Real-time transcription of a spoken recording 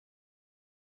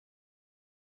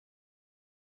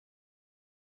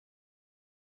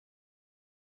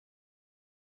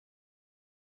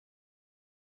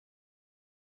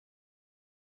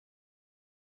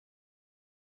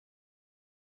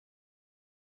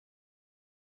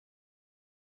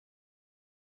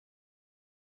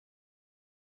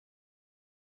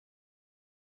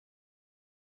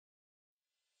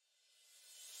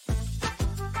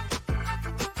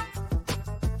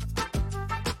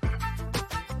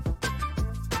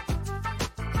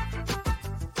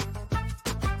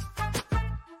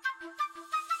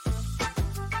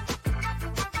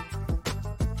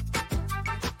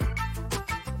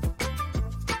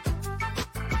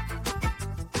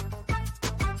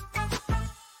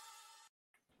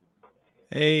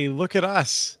Hey, look at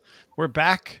us. We're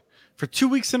back for 2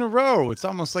 weeks in a row. It's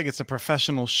almost like it's a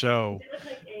professional show.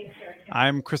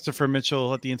 I'm Christopher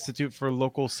Mitchell at the Institute for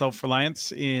Local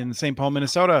Self-Reliance in St. Paul,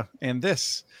 Minnesota, and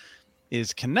this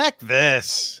is Connect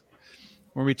This.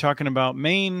 We're going to be talking about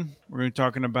Maine. We're going to be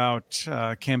talking about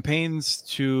campaigns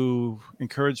to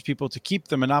encourage people to keep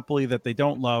the monopoly that they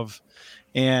don't love.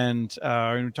 And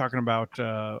we're going to be talking about,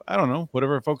 I don't know,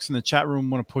 whatever folks in the chat room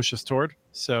want to push us toward.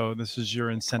 So this is your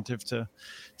incentive to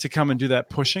come and do that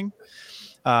pushing.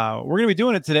 We're going to be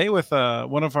doing it today with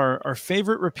one of our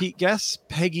favorite repeat guests,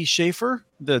 Peggy Schaefer,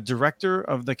 the director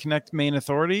of the Connect Maine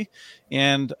Authority,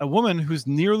 and a woman who's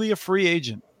nearly a free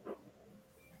agent.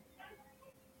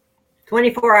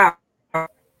 24 hours.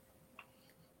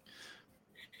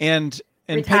 And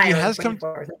Peggy has come.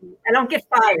 Hours. I don't get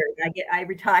fired. I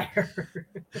retire.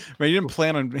 Right, you didn't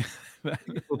plan on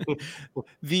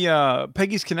the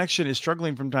Peggy's connection is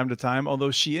struggling from time to time,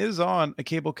 although she is on a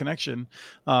cable connection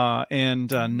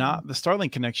and not the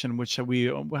Starlink connection, which we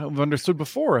have understood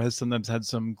before has sometimes had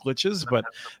some glitches. But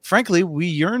frankly, we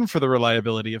yearn for the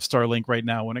reliability of Starlink right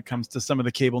now when it comes to some of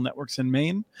the cable networks in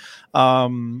Maine.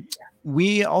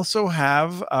 We also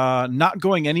have not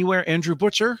going anywhere, Andrew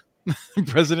Butcher,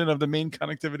 president of the Maine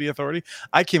Connectivity Authority.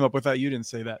 I came up with that. You didn't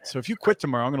say that. So if you quit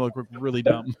tomorrow, I'm going to look really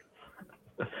dumb.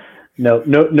 No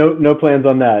plans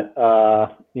on that.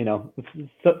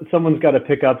 Someone's got to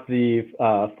pick up the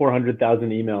 400,000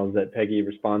 emails that Peggy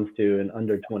responds to in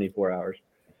under 24 hours.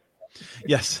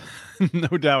 Yes,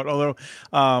 no doubt. Although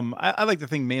I like to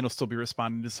think Maine will still be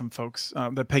responding to some folks,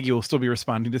 that Peggy will still be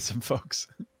responding to some folks.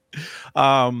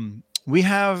 We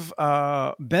have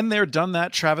been there, done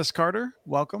that. Travis Carter,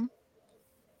 welcome.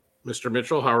 Mr.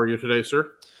 Mitchell, how are you today,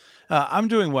 sir? I'm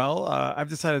doing well. I've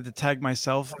decided to tag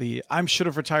myself I should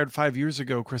have retired 5 years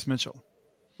ago, Chris Mitchell.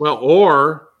 Well,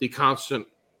 or the constant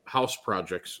house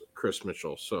projects, Chris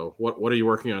Mitchell. So what are you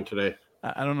working on today?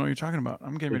 I don't know what you're talking about.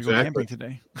 I'm getting ready to go camping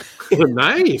today.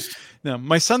 Nice. No,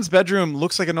 my son's bedroom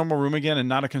looks like a normal room again and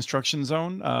not a construction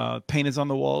zone. Paint is on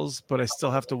the walls, but I still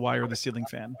have to wire the ceiling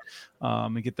fan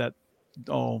and get that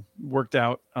all worked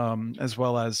out, as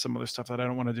well as some other stuff that I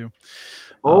don't want to do.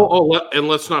 And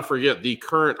let's not forget the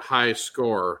current high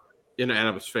score in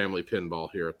Adams Family Pinball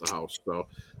here at the house. So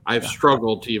I've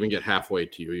struggled to even get halfway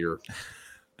to you.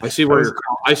 I see where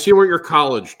your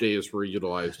college days were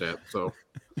utilized at. So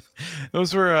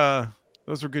those were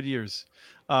good years.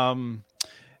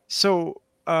 So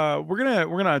we're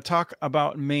gonna talk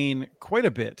about Maine quite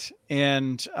a bit,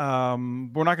 and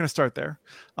we're not gonna start there.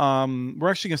 We're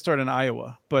actually gonna start in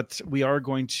Iowa, but we are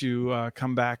going to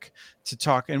come back to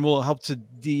talk, and we'll help to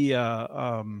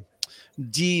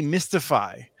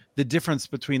demystify the difference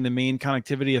between the Maine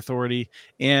Connectivity Authority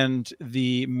and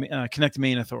the Connect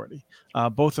Maine Authority,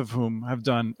 both of whom have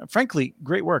done, frankly,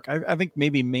 great work. I think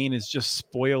maybe Maine is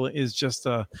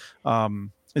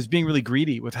being really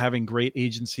greedy with having great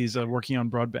agencies working on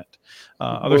broadband.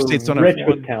 Other states don't have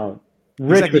with talent.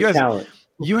 Talent.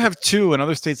 You have two, and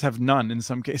other states have none in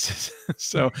some cases.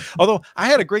 So, although I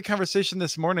had a great conversation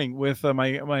this morning with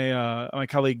my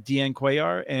colleague Deanne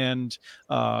Cuellar and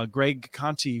Greg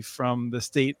Conti from the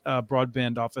state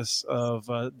broadband office of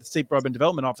the State Broadband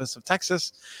Development Office of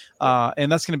Texas,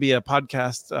 and that's going to be a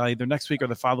podcast either next week or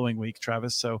the following week,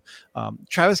 Travis. So,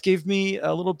 Travis gave me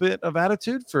a little bit of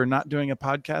attitude for not doing a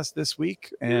podcast this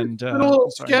week, and a little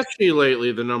sketchy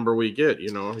lately. The number we get,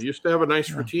 used to have a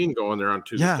nice routine going there on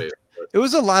Tuesdays. Yeah. It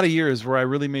was a lot of years where I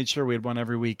really made sure we had one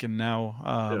every week, and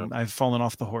now I've fallen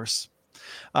off the horse.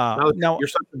 Now you're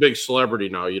such a big celebrity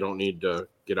now. You don't need to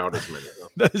get out as many.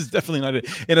 That is definitely not it.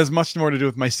 It has much more to do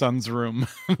with my son's room.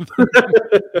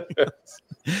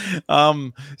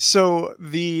 So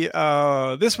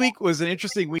this week was an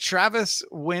interesting week. Travis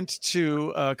went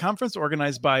to a conference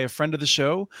organized by a friend of the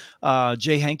show,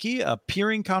 Jay Hankey, a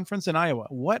peering conference in Iowa.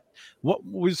 We're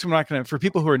not going to, for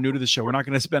people who are new to the show, we're not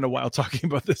going to spend a while talking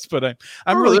about this, but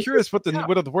I'm really curious what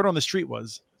the word on the street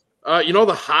was.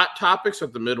 The hot topics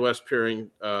at the Midwest Peering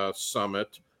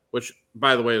Summit, which,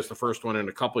 by the way, is the first one in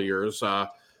a couple of years.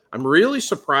 I'm really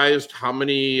surprised how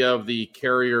many of the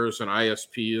carriers and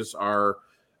ISPs are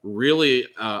really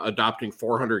adopting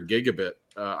 400 gigabit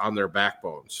on their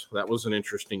backbones. That was an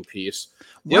interesting piece.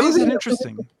 Why is it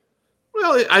interesting?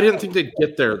 Well, I didn't think they'd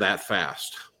get there that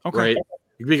fast. Okay. Right?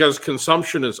 Because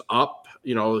consumption is up.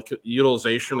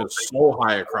 Utilization is so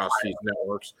high across these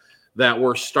networks that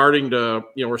we're starting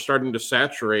to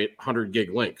saturate 100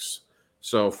 gig links.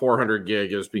 So 400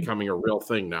 gig is becoming a real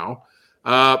thing now.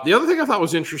 The other thing I thought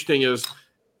was interesting is,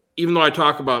 even though I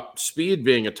talk about speed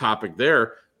being a topic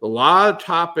there, the lot of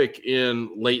topic in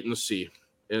latency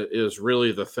is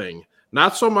really the thing.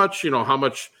 Not so much, how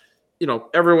much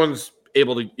everyone's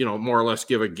able to, more or less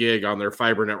give a gig on their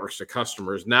fiber networks to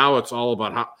customers. Now it's all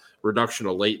about reduction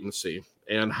of latency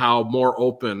and how more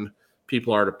open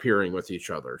people are to peering with each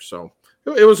other. So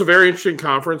it was a very interesting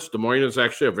conference. Des Moines is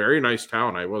actually a very nice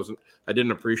town. I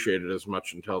didn't appreciate it as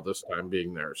much until this time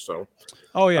being there. So,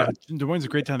 oh yeah, Des Moines is a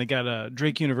great town. They got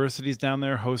Drake University's down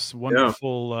there, hosts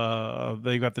wonderful.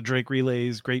 They got the Drake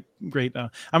relays. Great.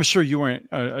 I'm sure you weren't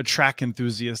a track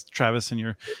enthusiast, Travis, in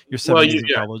your 7 days of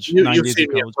college. You've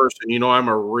seen me in person. I'm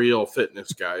a real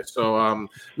fitness guy. So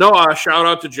shout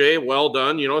out to Jay. Well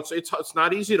done. It's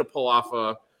not easy to pull off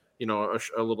a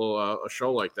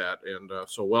show like that, and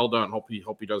so well done. Hope he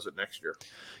does it next year.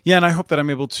 Yeah, and I hope that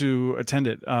I'm able to attend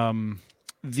it.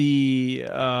 The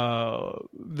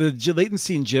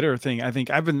latency and jitter thing, I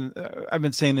think I've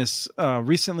been saying this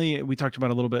recently. We talked about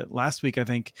it a little bit last week, I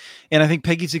think, and I think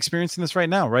Peggy's experiencing this right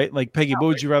now, right? Like, Peggy, what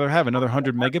would you rather have, another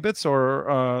 100 megabits or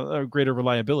a greater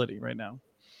reliability right now?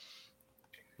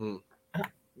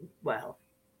 Well,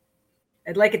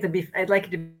 I'd like it to be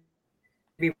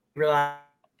reliable.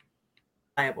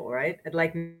 Right? I'd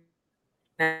like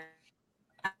not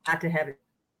to have it.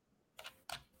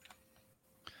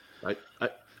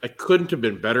 I couldn't have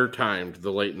been better timed. The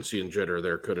latency and jitter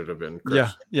there could it have been, Chris?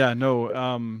 Yeah. No.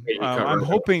 I'm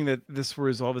hoping that this will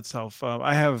resolve itself.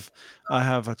 I have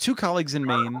 2 colleagues in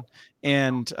Maine,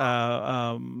 and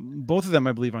both of them,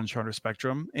 I believe, on Charter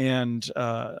Spectrum, and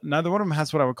neither one of them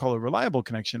has what I would call a reliable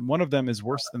connection. One of them is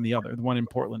worse than the other. The one in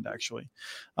Portland, actually.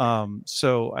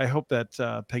 So I hope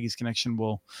that Peggy's connection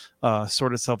will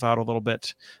sort itself out a little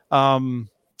bit. I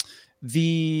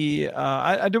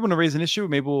do want to raise an issue.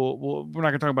 Maybe we're not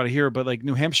going to talk about it here, but like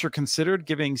New Hampshire considered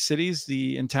giving cities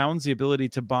and towns the ability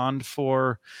to bond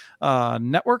for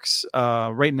networks.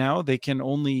 Right now, they can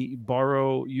only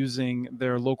borrow using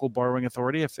their local borrowing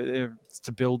authority if it's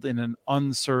to build in an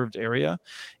unserved area,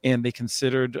 and they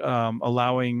considered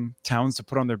allowing towns to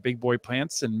put on their big boy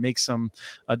plants and make some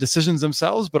decisions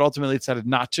themselves, but ultimately decided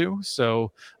not to.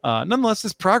 So nonetheless,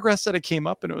 there's progress that it came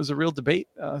up, and it was a real debate.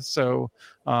 I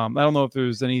don't know if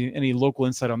there's any local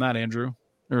insight on that, Andrew.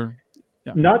 Or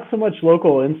Not so much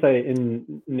local insight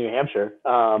in New Hampshire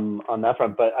on that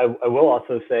front, but I will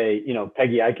also say,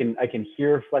 Peggy, I can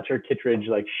hear Fletcher Kittredge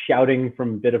like shouting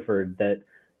from Biddeford that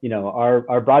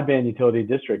our broadband utility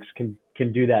districts can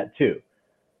do that too.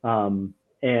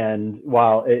 And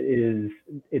while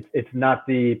it's not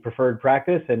the preferred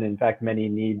practice, and in fact many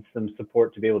need some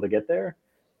support to be able to get there.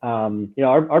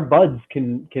 Our buds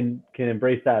can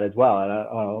embrace that as well. And I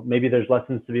don't know, maybe there's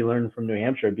lessons to be learned from New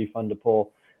Hampshire. It'd be fun to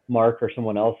pull Mark or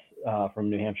someone else from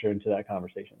New Hampshire into that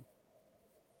conversation.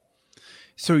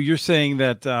 So you're saying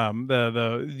that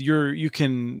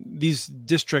these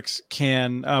districts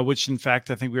can, which in fact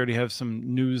I think we already have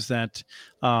some news that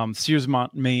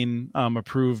Searsmont, Maine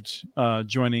approved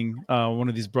joining one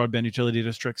of these broadband utility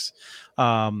districts.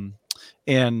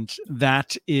 And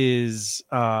that is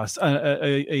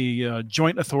a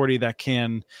joint authority that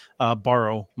can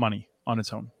borrow money on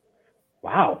its own.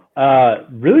 Wow.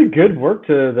 Really good work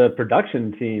to the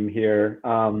production team here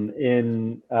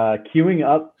in queuing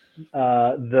up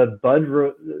the Bud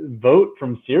vote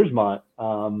from Searsmont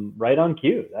right on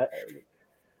cue.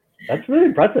 That's really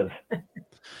impressive.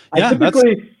 Yeah,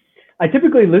 I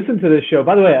typically listen to this show.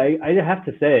 By the way, I have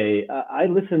to say, I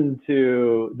listen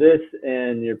to this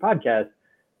and your podcast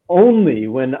only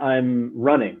when I'm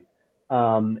running.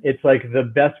 It's like the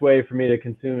best way for me to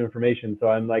consume information. So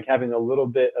I'm like having a little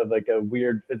bit of like a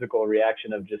weird physical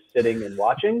reaction of just sitting and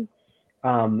watching.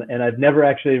 And I've never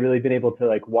actually really been able to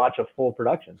like watch a full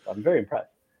production. So I'm very impressed.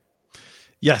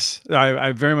 Yes,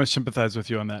 I very much sympathize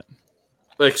with you on that.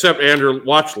 Except Andrew,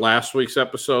 watch last week's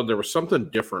episode. There was something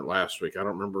different last week. I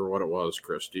don't remember what it was.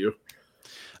 Chris, do you?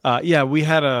 Yeah, we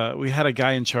had a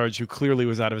guy in charge who clearly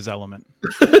was out of his element.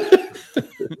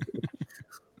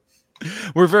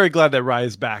 We're very glad that Rye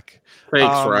is back.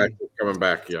 Thanks, Rye, for coming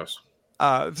back. Yes.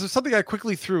 So something I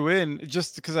quickly threw in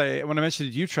just because when I mentioned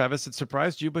it to you, Travis, it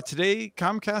surprised you. But today,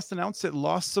 Comcast announced it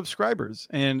lost subscribers,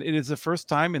 and it is the first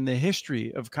time in the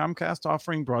history of Comcast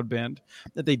offering broadband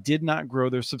that they did not grow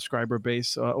their subscriber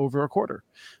base over a quarter.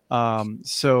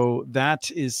 So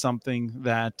that is something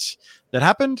that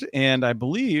happened, and I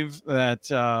believe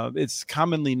that it's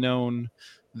commonly known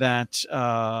that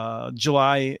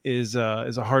July is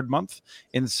a hard month,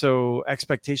 and so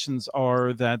expectations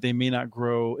are that they may not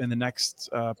grow in the next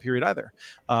period either,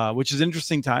 which is an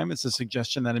interesting time. It's a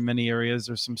suggestion that in many areas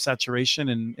there's some saturation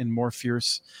and more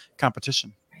fierce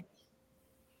competition.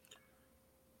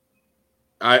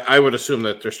 I would assume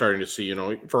that they're starting to see,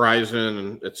 Verizon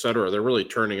and et cetera, they're really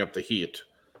turning up the heat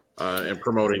and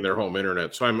promoting their home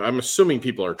internet. So I'm assuming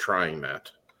people are trying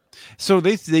that. So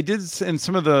they did in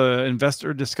some of the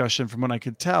investor discussion, from what I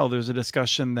could tell, there's a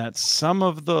discussion that some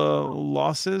of the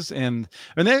losses and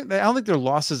I don't think their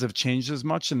losses have changed as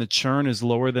much, and the churn is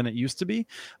lower than it used to be,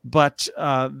 but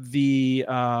they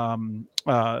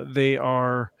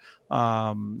are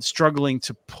struggling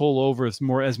to pull over as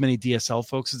many DSL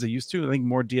folks as they used to. I think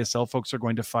more DSL folks are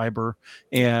going to fiber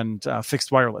and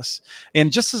fixed wireless.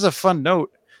 And just as a fun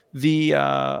note,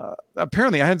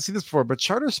 apparently I hadn't seen this before, but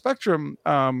Charter Spectrum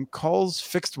calls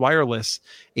fixed wireless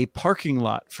a parking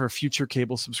lot for future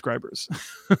cable subscribers.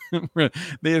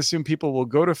 They assume people will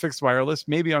go to fixed wireless,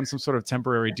 maybe on some sort of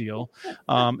temporary deal,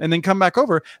 and then come back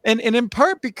over. And in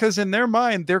part because in their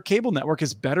mind, their cable network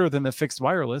is better than the fixed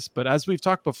wireless. But as we've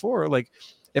talked before, like,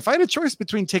 if I had a choice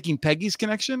between taking Peggy's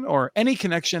connection or any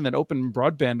connection that Open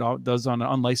Broadband does on an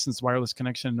unlicensed wireless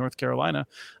connection in North Carolina,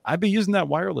 I'd be using that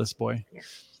wireless, boy. Yeah.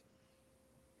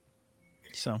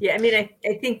 So yeah, I mean,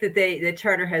 I think that the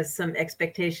Charter has some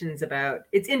expectations about.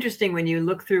 It's interesting when you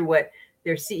look through what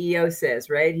their CEO says,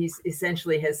 right? He's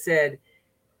essentially has said,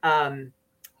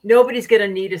 nobody's going to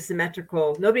need a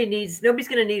symmetrical. Nobody's going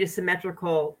to need a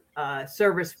symmetrical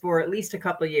service for at least a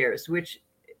couple of years, which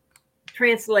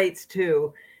translates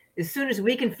to, as soon as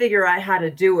we can figure out how to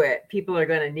do it, people are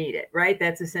going to need it, right?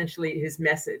 That's essentially his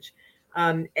message.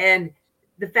 And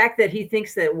the fact that he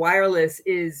thinks that wireless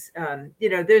is,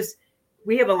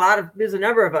 there's a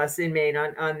number of us in Maine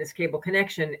on this cable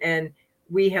connection, and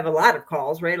we have a lot of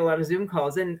calls, right? A lot of Zoom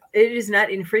calls. And it is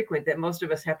not infrequent that most of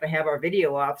us have to have our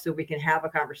video off so we can have a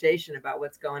conversation about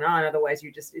what's going on. Otherwise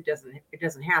it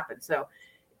doesn't happen. So,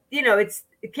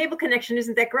 cable connection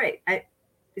isn't that great.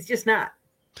 It's just not.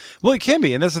 Well, it can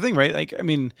be. And that's the thing, right? Like, I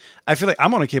mean, I feel like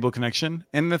I'm on a cable connection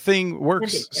and the thing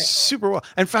works super well.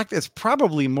 In fact, it's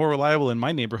probably more reliable in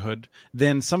my neighborhood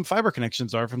than some fiber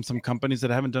connections are from some companies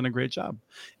that haven't done a great job.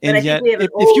 And yet,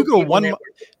 if you go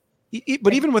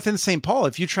but even within St. Paul,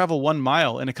 if you travel 1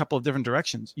 mile in a couple of different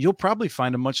directions, you'll probably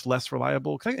find a much less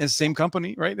reliable connection. It's the same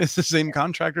company, right? It's the same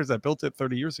contractors that built it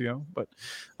 30 years ago, but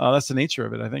that's the nature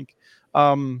of it, I think.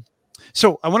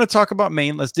 So I want to talk about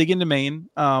Maine. Let's dig into Maine.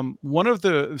 Maine has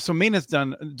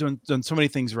done so many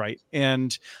things right,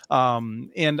 and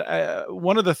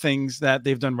one of the things that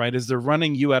they've done right is they're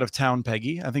running you out of town,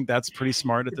 Peggy. I think that's pretty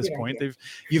smart at this point.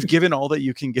 You've given all that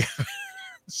you can give.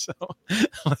 So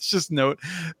let's just note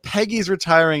Peggy's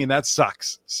retiring, and that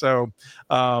sucks. So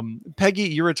Peggy,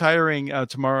 you're retiring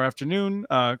tomorrow afternoon.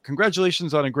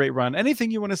 Congratulations on a great run. Anything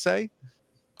you want to say?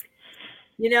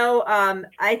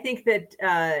 I think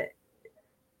that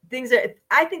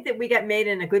I think that we got Maine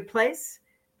in a good place.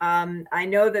 I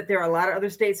know that there are a lot of other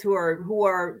states who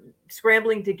are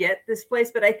scrambling to get this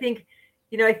place, but I think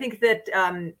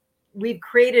that we've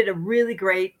created a really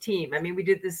great team. I mean, we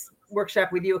did this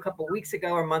workshop with you a couple of weeks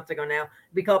ago or a month ago now.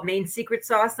 We call it Maine Secret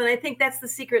Sauce, and I think that's the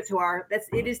secret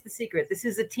it is the secret. This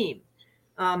is a team,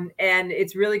 and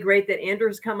it's really great that Andrew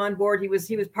has come on board. He was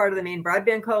part of the Maine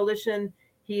Broadband Coalition.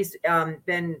 He's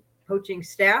been poaching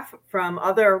staff from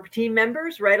other team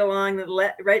members right along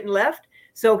the right and left.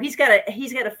 So he's got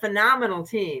a phenomenal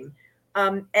team.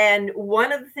 And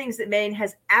one of the things that Maine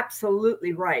has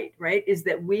absolutely right, is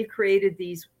that we've created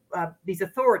these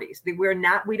authorities.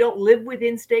 We don't live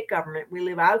within state government. We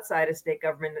live outside of state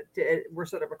government. We're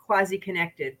sort of a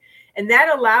quasi-connected. And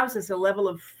that allows us a level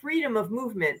of freedom of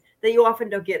movement that you often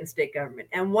don't get in state government.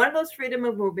 And one of those freedom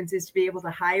of movements is to be able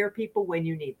to hire people when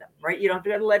you need them, right? You don't have to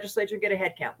go to the legislature and get a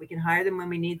head count. We can hire them when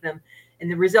we need them. And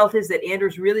the result is that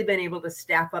Andrew's really been able to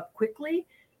staff up quickly,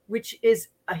 which is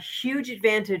a huge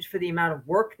advantage for the amount of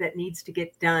work that needs to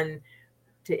get done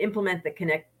to implement the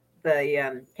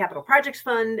Capital Projects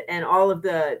Fund and all of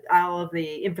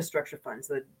the infrastructure funds,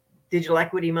 the digital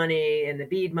equity money and the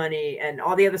BEAD money and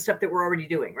all the other stuff that we're already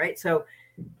doing, right? So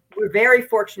we're very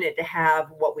fortunate to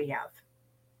have what we have.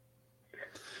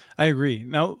 I agree.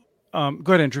 Now, go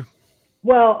ahead, Andrew.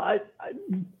 Well,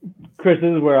 Chris,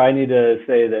 this is where I need to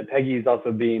say that Peggy's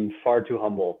also being far too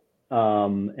humble,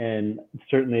 and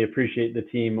certainly appreciate the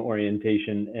team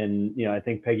orientation. And, I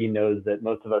think Peggy knows that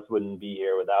most of us wouldn't be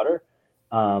here without her.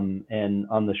 And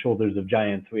on the shoulders of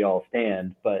giants, we all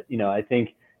stand. But, I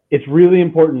think it's really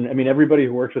important. I mean, everybody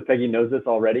who works with Peggy knows this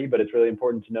already, but it's really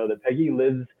important to know that Peggy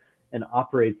lives and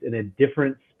operates in a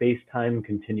different space-time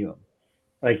continuum.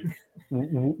 Like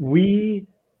we've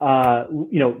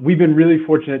been really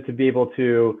fortunate to be able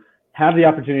to have the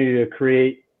opportunity to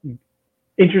create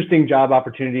interesting job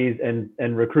opportunities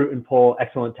and recruit and pull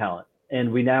excellent talent.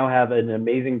 And we now have an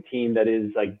amazing team that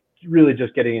is like really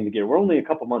just getting into gear. We're only a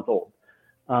couple months old.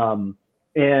 12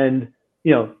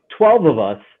 of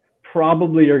us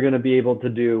probably are going to be able to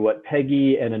do what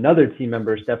Peggy and another team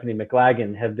member, Stephanie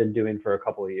McLagan, have been doing for a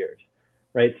couple of years,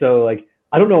 right? So like,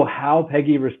 I don't know how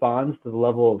Peggy responds to the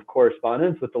level of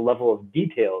correspondence with the level of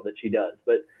detail that she does,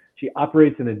 but she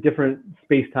operates in a different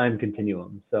space-time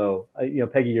continuum. So,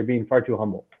 Peggy, you're being far too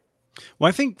humble. Well,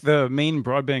 I think the Maine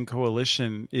Broadband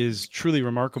Coalition is truly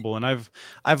remarkable, and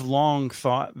I've long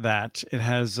thought that it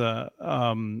has a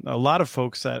lot of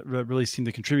folks that really seem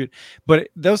to contribute. But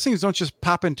those things don't just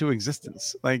pop into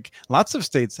existence. Like lots of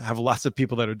states have lots of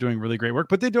people that are doing really great work,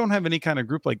 but they don't have any kind of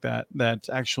group like that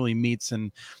actually meets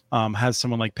and has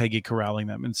someone like Peggy corralling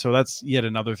them. And so that's yet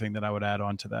another thing that I would add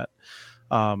on to that.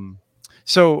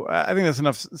 So I think that's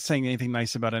enough saying anything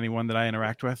nice about anyone that I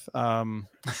interact with.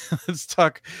 Let's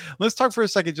talk for a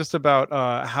second just about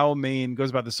how Maine goes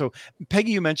about this. So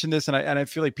Peggy, you mentioned this, and I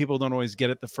feel like people don't always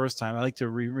get it the first time. I like to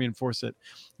reinforce it.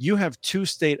 You have two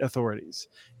state authorities,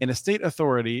 and a state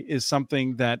authority is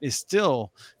something that is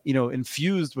still,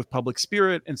 infused with public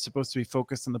spirit and supposed to be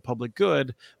focused on the public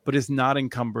good, but is not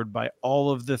encumbered by all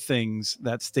of the things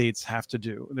that states have to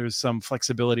do. There's some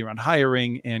flexibility around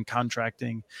hiring and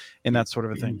contracting and that sort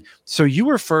of a thing. So you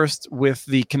were first with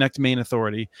the Connect Maine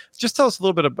Authority. Just tell us a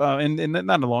little bit about, and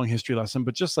not a long history lesson,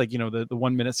 but just like, the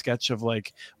 1 minute sketch of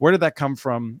like, where did that come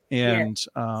from? And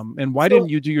why didn't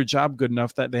you do your job good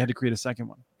enough that they had to create a second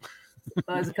one?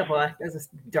 Well, there's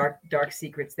dark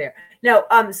secrets there. No,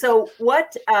 so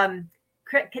what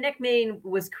Connect Maine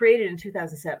was created in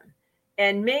 2007,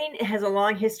 and Maine has a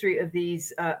long history of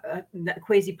these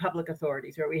quasi public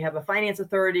authorities, where we have a finance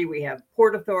authority, we have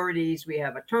port authorities, we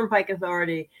have a turnpike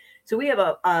authority. So we have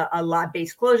a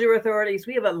lot-based closure authorities.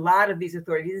 We have a lot of these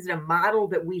authorities. This is a model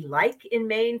that we like in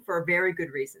Maine for very good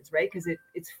reasons, right? Because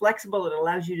it's flexible. It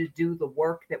allows you to do the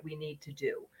work that we need to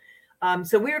do.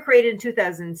 So we were created in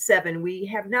 2007. We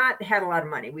have not had a lot of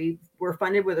money. We were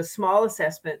funded with a small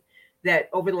assessment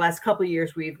that over the last couple of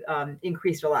years, we've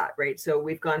increased a lot, right? So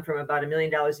we've gone from about $1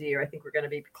 million a year. I think we're going to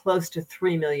be close to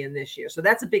 3 million this year. So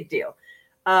that's a big deal.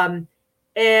 And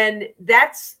they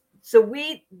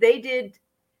did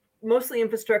mostly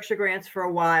infrastructure grants for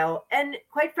a while. And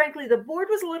quite frankly, the board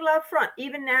was a little out front.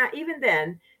 Even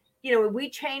then, we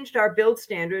changed our build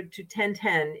standard to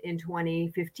 1010 in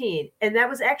 2015. And that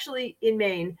was actually in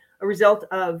Maine a result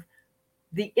of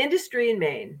the industry in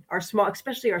Maine,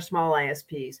 especially our small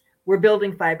ISPs, were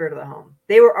building fiber to the home.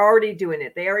 They were already doing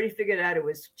it. They already figured out it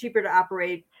was cheaper to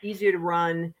operate, easier to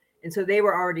run. And so they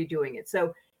were already doing it.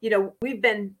 So, we've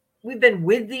been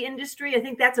with the industry. I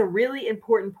think that's a really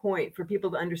important point for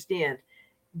people to understand.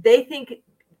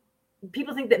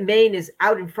 People think that Maine is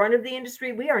out in front of the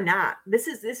industry. We are not. This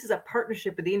is a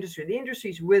partnership with the industry. The industry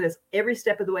is with us every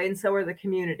step of the way, and so are the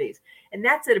communities. And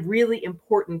that's a really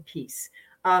important piece.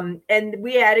 And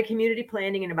we added community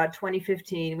planning in about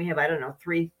 2015. We have,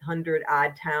 300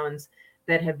 odd towns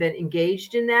that have been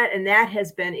engaged in that. And that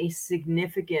has been a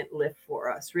significant lift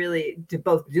for us, really, to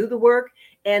both do the work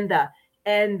and the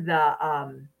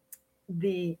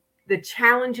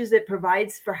challenges it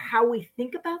provides for how we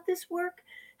think about this work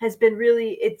has been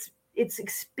really, it's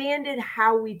expanded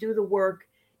how we do the work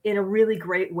in a really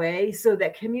great way, so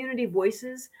that community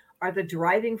voices are the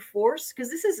driving force.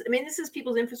 Because this is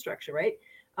people's infrastructure, right?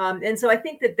 And so I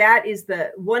think that is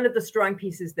one of the strong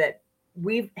pieces that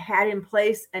we've had in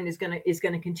place and is going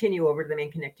to continue over to the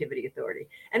Maine Connectivity Authority.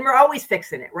 And we're always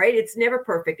fixing it, right? It's never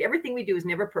perfect. Everything we do is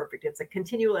never perfect. It's a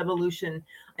continual evolution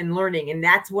and learning. And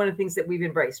that's one of the things that we've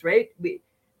embraced, right?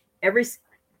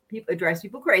 It drives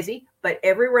people crazy, but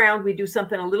every round we do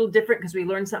something a little different because we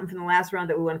learned something from the last round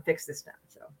that we want to fix this time.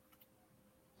 So.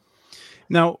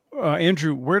 Now,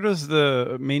 Andrew, where does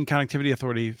the Maine Connectivity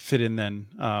Authority fit in then?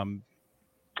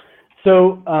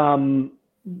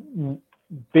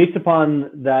 Based upon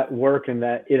that work and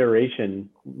that iteration,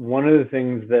 one of the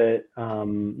things that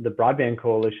the Broadband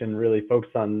Coalition really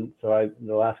focused on, the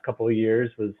last couple of years,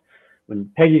 was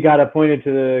when Peggy got appointed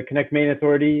to the Connect Maine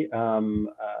Authority.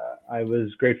 I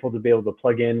was grateful to be able to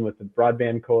plug in with the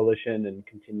Broadband Coalition and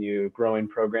continue growing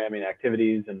programming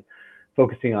activities and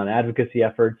focusing on advocacy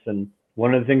efforts. And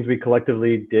one of the things we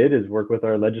collectively did is work with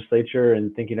our legislature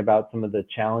and thinking about some of the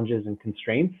challenges and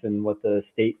constraints and what the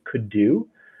state could do,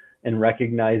 and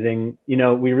recognizing,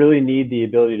 we really need the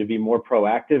ability to be more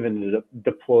proactive and to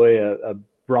deploy a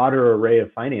broader array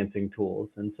of financing tools.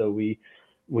 And so we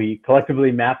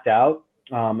collectively mapped out,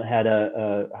 had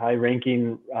a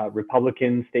high-ranking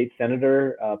Republican state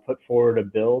senator put forward a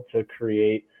bill to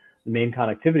create the Maine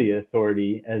Connectivity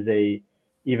Authority as a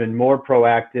even more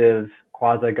proactive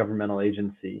quasi-governmental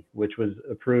agency, which was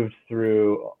approved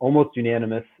through almost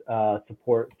unanimous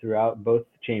support throughout both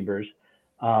chambers,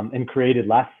 and created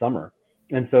last summer.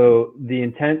 And so the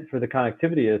intent for the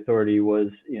Connectivity Authority was,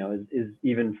 is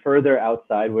even further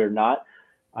outside.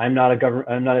 I'm not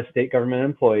a state government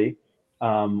employee.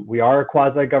 We are a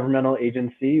quasi-governmental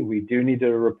agency. We do need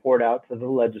to report out to the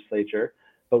legislature,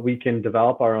 but we can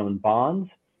develop our own bonds.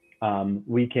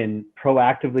 We can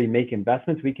proactively make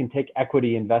investments. We can take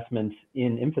equity investments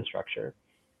in infrastructure.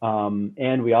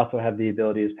 And we also have the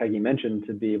ability, as Peggy mentioned,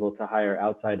 to be able to hire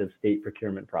outside of state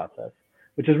procurement process,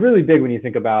 which is really big when you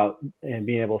think about and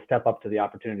being able to step up to the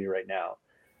opportunity right now.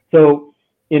 So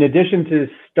in addition to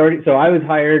starting, so I was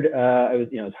hired, I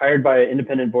was hired by an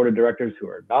independent board of directors who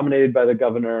are nominated by the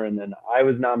governor, and then I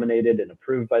was nominated and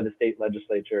approved by the state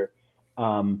legislature.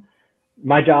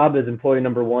 My job as employee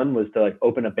number one was to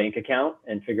open a bank account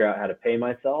and figure out how to pay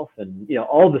myself, and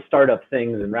all the startup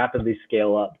things, and rapidly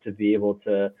scale up to be able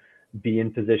to be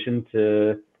in position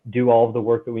to do all of the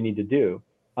work that we need to do.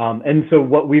 And so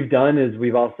what we've done is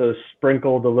we've also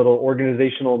sprinkled a little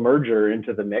organizational merger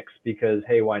into the mix because,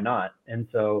 hey, why not? And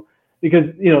so because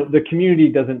the community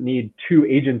doesn't need two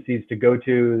agencies to go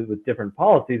to with different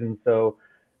policies, and so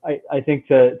I think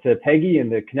to Peggy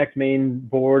and the Connect Maine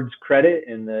board's credit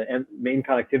and the Maine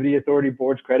Connectivity Authority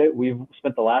board's credit, we've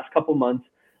spent the last couple months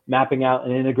mapping out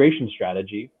an integration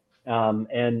strategy.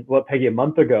 And what, Peggy, a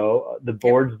month ago, the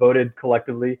boards voted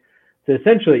collectively to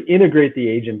essentially integrate the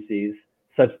agencies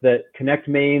such that Connect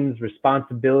Maine's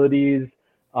responsibilities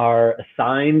are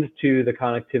assigned to the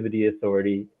Connectivity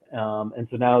Authority. And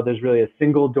so now there's really a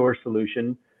single door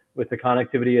solution, with the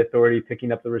Connectivity Authority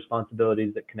picking up the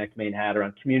responsibilities that Connect Maine had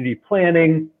around community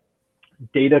planning,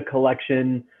 data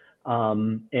collection,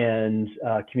 and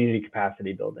community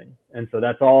capacity building. And so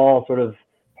that's all sort of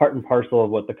part and parcel of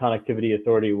what the Connectivity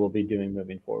Authority will be doing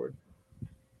moving forward.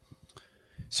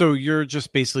 So you're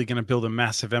just basically going to build a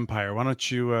massive empire. Why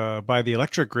don't you buy the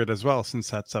electric grid as well, since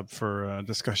that's up for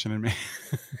discussion in Maine?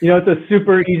 It's a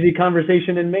super easy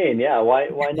conversation in Maine. Yeah, why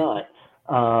not?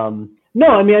 No,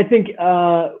 I mean,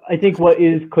 I think what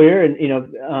is clear, and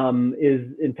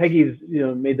is, and Peggy's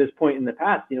made this point in the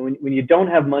past. When you don't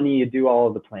have money, you do all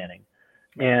of the planning,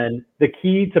 and the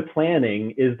key to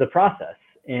planning is the process.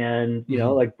 And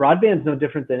broadband's no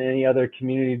different than any other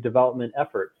community development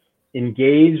effort.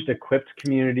 Engaged, equipped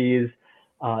communities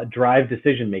drive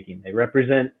decision making. They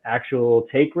represent actual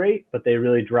take rate, but they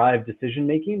really drive decision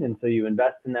making. And so you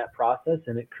invest in that process,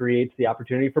 and it creates the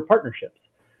opportunity for partnerships.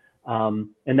 And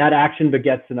that action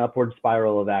begets an upward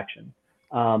spiral of action.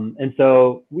 And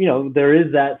so, there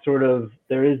is that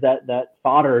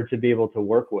fodder to be able to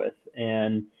work with.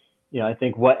 And, I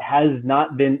think what has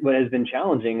been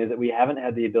challenging is that we haven't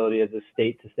had the ability as a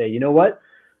state to say,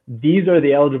 these are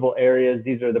the eligible areas,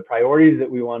 these are the priorities that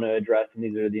we want to address, and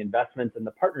these are the investments and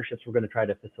the partnerships we're going to try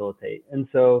to facilitate. And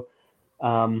so,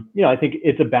 I think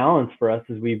it's a balance for us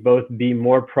as we both be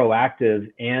more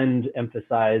proactive and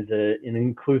emphasize an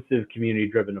inclusive,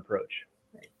 community-driven approach.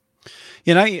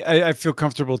 And I feel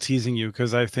comfortable teasing you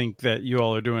because I think that you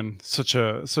all are doing such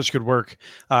good work.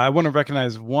 I want to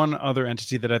recognize one other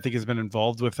entity that I think has been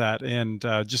involved with that, and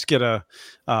just get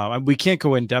we can't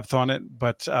go in depth on it,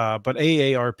 but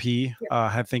AARP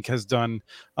I think has done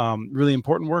really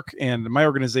important work. And my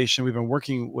organization, we've been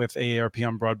working with AARP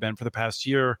on broadband for the past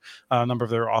year, a number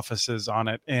of their offices on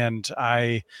it, and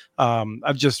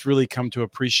I've just really come to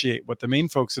appreciate what the Maine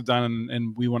folks have done,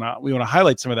 and we want to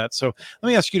highlight some of that. So let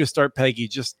me ask you to start, Peggy.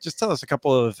 Just tell us a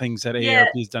couple of the things that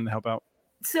AARP has done to help out.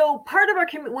 So part of our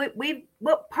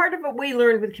part of what we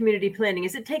learned with community planning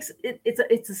is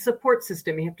it's a support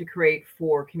system you have to create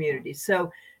for communities.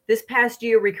 So this past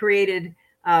year we created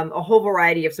a whole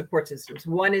variety of support systems.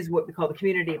 One is what we call the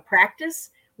community of practice,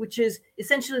 which is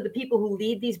essentially the people who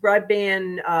lead these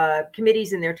broadband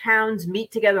committees in their towns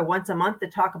meet together once a month to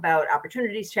talk about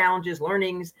opportunities, challenges,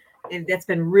 learnings. And that's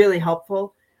been really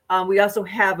helpful. We also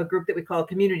have a group that we call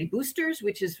Community Boosters,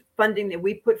 which is funding that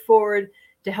we put forward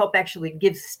to help actually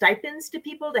give stipends to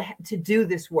people to do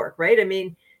this work, right? I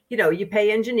mean, you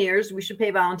pay engineers, we should pay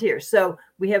volunteers. So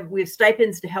we have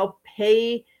stipends to help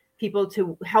pay people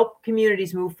to help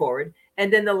communities move forward.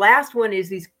 And then the last one is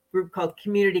this group called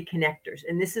Community Connectors.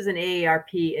 And this is an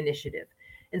AARP initiative.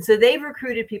 And so they've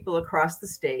recruited people across the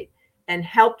state and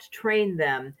helped train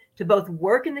them to both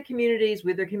work in the communities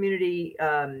with their community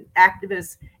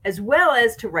activists, as well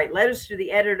as to write letters to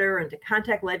the editor and to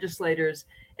contact legislators.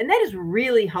 And that is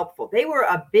really helpful. They were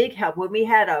a big help when we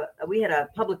had a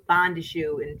public bond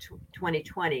issue in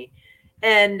 2020,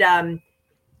 and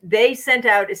they sent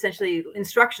out essentially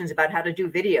instructions about how to do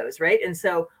videos, right? And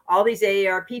so all these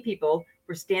AARP people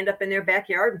were stand up in their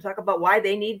backyard and talk about why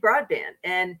they need broadband,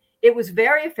 and it was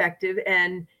very effective.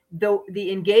 And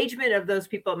the engagement of those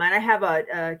people. Man, I have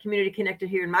a community connector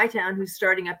here in my town who's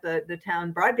starting up the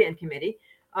town broadband committee,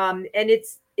 and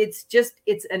it's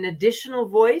an additional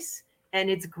voice. And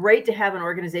it's great to have an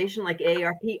organization like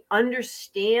AARP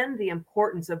understand the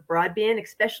importance of broadband,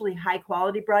 especially high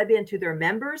quality broadband, to their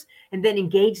members, and then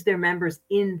engage their members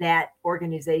in that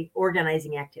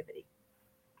organizing activity.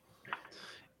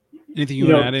 Anything you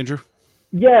want to add, Andrew?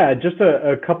 Yeah, just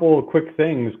a couple of quick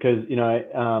things, because it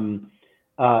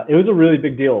was a really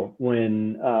big deal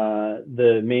when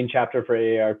the main chapter for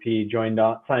AARP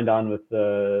signed on with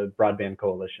the Broadband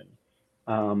Coalition,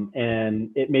 and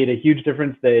it made a huge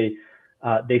difference. They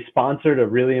sponsored a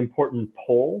really important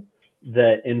poll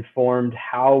that informed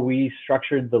how we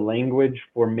structured the language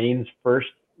for Maine's first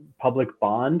public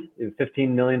bond, a $15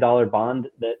 million bond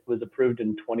that was approved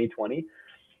in 2020.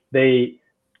 They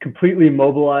completely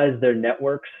mobilized their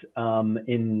networks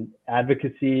in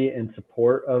advocacy and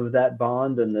support of that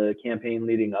bond and the campaign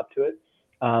leading up to it.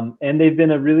 And they've been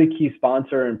a really key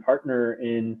sponsor and partner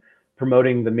in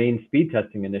promoting the Maine speed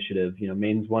testing initiative.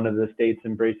 Maine's one of the states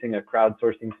embracing a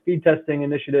crowdsourcing speed testing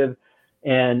initiative.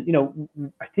 And,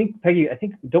 I think, Peggy,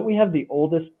 don't we have the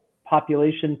oldest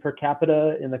population per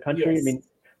capita in the country? Yes. I mean,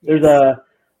 there's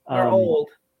old.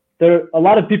 There a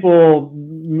lot of people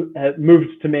have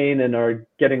moved to Maine and are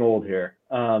getting old here.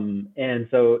 And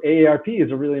so AARP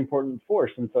is a really important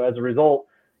force. And so as a result,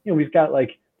 we've got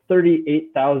like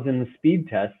 38,000 speed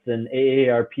tests, and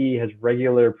AARP has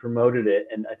regularly promoted it.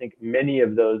 And I think many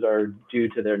of those are due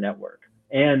to their network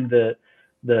and the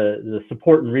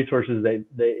support and resources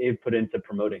they've put into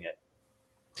promoting it.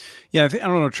 Yeah, I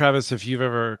don't know, Travis, if you've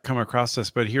ever come across this,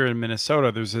 but here in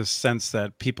Minnesota, there's this sense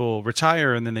that people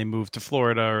retire and then they move to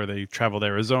Florida or they travel to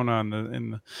Arizona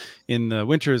in the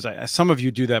winters. Some of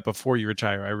you do that before you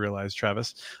retire, I realize,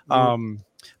 Travis. Mm-hmm.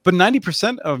 But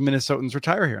 90% of Minnesotans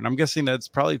retire here, and I'm guessing that's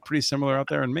probably pretty similar out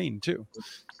there in Maine too.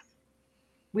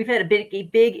 We've had a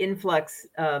big influx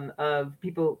of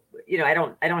people. I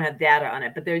don't have data on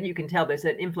it, but there you can tell there's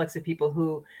an influx of people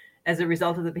who, as a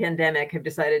result of the pandemic, have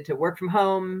decided to work from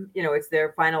home. It's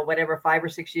their final 5 or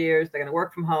 6 years. They're going to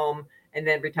work from home and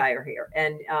then retire here,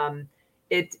 and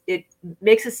it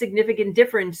makes a significant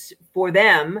difference for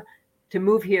them to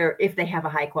move here if they have a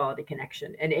high quality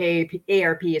connection. And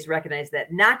AARP has recognized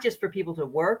that, not just for people to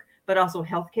work, but also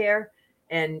healthcare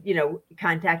and,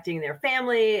 contacting their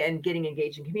family and getting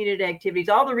engaged in community activities,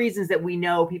 all the reasons that we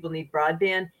know people need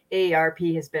broadband.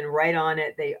 AARP has been right on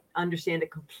it. They understand it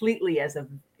completely as a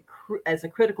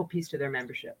critical piece to their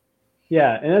membership.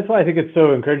 Yeah, and that's why I think it's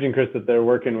so encouraging, Chris, that they're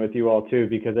working with you all too,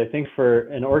 because I think for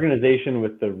an organization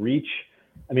with the reach,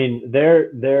 I mean,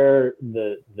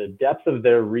 the depth of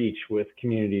their reach with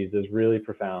communities is really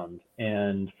profound.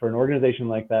 And for an organization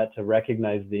like that to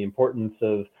recognize the importance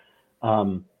of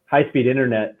high-speed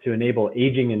internet to enable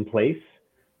aging in place,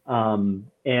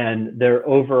 and their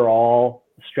overall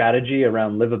strategy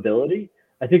around livability,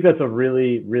 I think that's a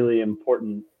really, really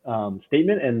important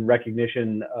statement and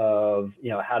recognition of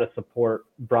how to support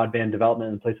broadband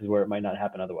development in places where it might not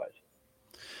happen otherwise.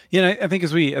 Yeah, I think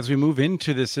as we move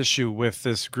into this issue with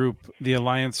this group, the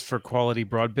Alliance for Quality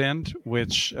Broadband,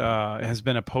 which has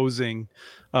been opposing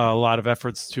a lot of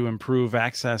efforts to improve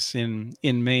access in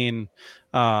Maine,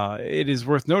 it is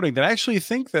worth noting that I actually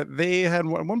think that they had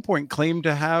at one point claimed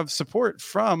to have support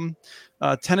from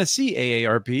Tennessee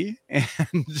AARP,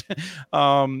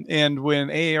 and when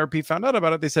AARP found out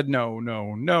about it, they said no.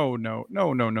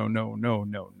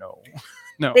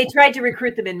 No. They tried to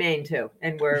recruit them in Maine too,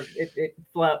 and it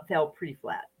fell pretty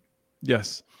flat.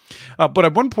 Yes. But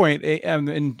at one point,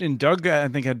 and Doug, I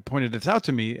think, had pointed this out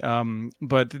to me,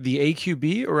 but the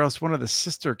AQB, or else one of the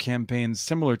sister campaigns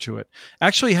similar to it,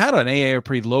 actually had an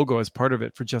AARP logo as part of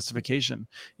it for justification.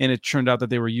 And it turned out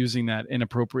that they were using that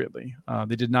inappropriately.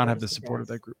 They did not have the support of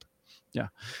that group. Yeah.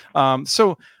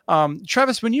 So,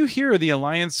 Travis, when you hear the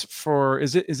Alliance for,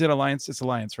 is it Alliance? It's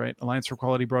Alliance, right? Alliance for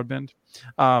Quality Broadband.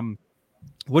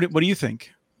 What do you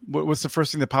think? What's the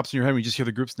first thing that pops in your head when you just hear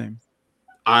the group's name?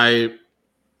 I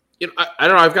don't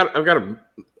know. I've got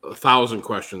 1,000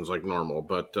 questions like normal,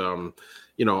 but I'm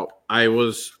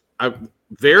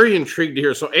very intrigued to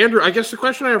hear. So, Andrew, I guess the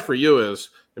question I have for you is,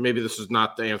 and maybe this is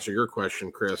not to answer your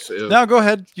question, Chris. No, go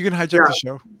ahead. You can hijack the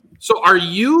show. So, are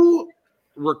you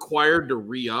required to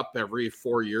re-up every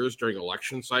 4 years during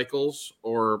election cycles,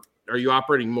 or are you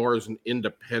operating more as an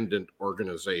independent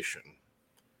organization?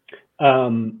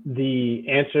 The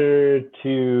answer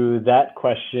to that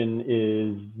question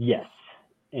is yes.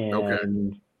 And, okay.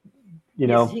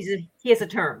 He has a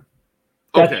term.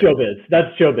 That's showbiz.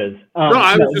 That's showbiz. No,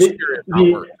 I was just curious how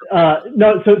it works.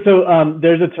 No, so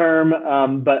there's a term,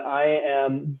 but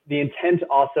the intent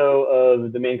also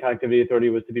of the Maine Connectivity Authority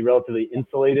was to be relatively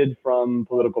insulated from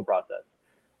political process.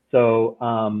 So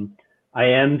I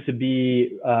am to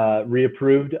be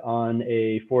reapproved on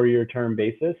a 4-year term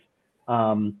basis.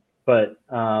 But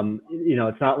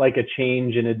it's not like a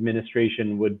change in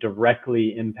administration would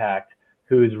directly impact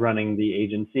who's running the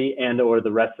agency and or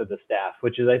the rest of the staff,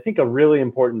 which is, I think, a really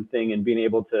important thing in being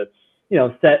able to,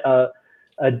 set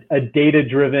a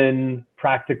data-driven,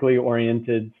 practically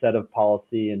oriented set of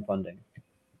policy and funding.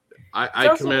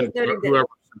 I commend whoever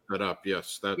set that up.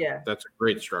 Yes, that's a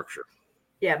great structure.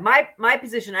 Yeah, my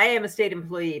position, I am a state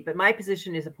employee, but my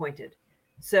position is appointed.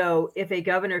 So if a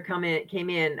governor came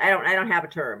in, I don't have a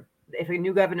term. If a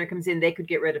new governor comes in, they could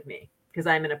get rid of me because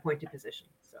I'm an appointed position.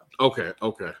 So okay.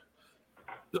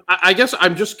 I guess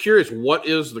I'm just curious, what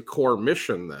is the core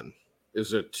mission then?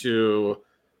 Is it to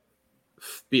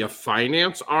be a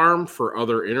finance arm for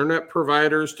other internet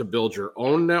providers to build your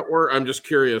own network? I'm just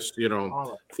curious,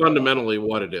 fundamentally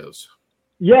what it is.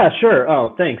 Yeah, sure.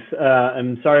 Oh, thanks.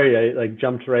 I'm sorry I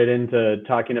jumped right into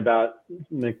talking about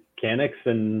mechanics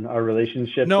and our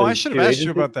relationship. No, I should have asked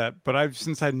you about that, but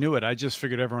since I knew it, I just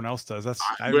figured everyone else does.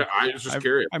 I was just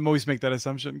curious. I always make that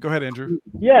assumption. Go ahead, Andrew.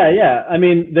 Yeah. I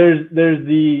mean, there's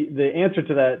the answer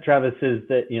to that, Travis, is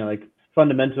that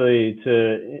fundamentally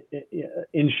to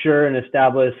ensure and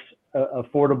establish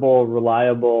affordable,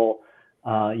 reliable,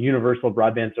 universal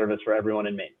broadband service for everyone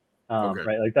in Maine.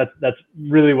 Right, like that's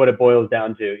really what it boils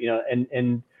down to.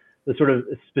 And the sort of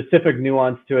specific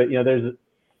nuance to it. There's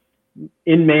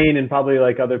in Maine and probably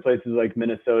like other places like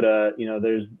Minnesota.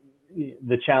 There's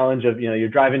the challenge of you're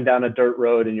driving down a dirt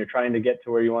road and you're trying to get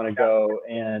to where you want to go,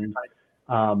 and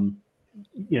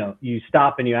you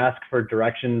stop and you ask for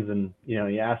directions, and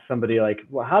you ask somebody like,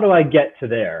 well, how do I get to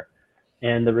there?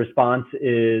 And the response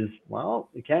is, well,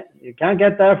 you can't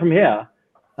get there from here.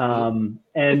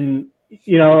 And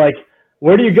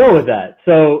where do you go with that?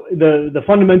 So the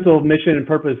fundamental mission and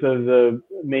purpose of the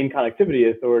Maine Connectivity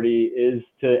Authority is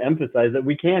to emphasize that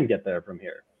we can get there from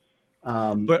here.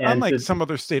 But unlike some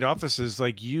other state offices,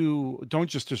 like you don't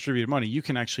just distribute money, you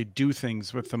can actually do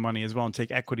things with the money as well and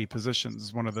take equity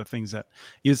positions. One of the things that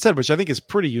you said, which I think is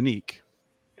pretty unique.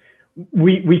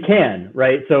 We can,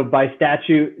 right? So by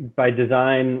statute, by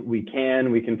design, we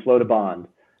can float a bond.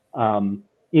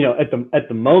 At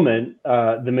the moment,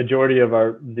 the majority of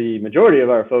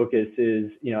our focus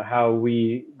is how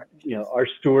we are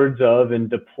stewards of and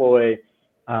deploy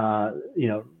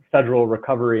federal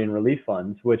recovery and relief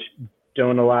funds, which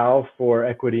don't allow for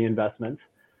equity investments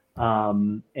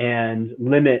and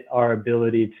limit our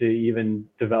ability to even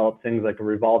develop things like a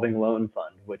revolving loan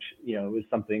fund, which is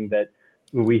something that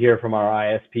we hear from our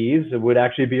ISPs. It would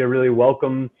actually be a really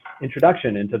welcome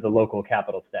introduction into the local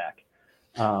capital stack.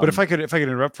 But if I could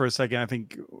interrupt for a second, I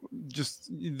think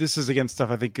this is again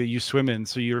stuff I think you swim in,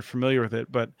 so you're familiar with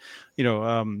it. But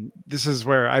this is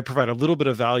where I provide a little bit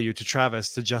of value to Travis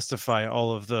to justify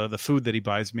all of the food that he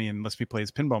buys me and lets me play his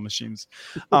pinball machines.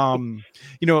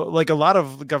 Like a lot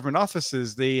of government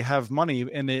offices, they have money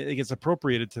and it gets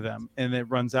appropriated to them, and it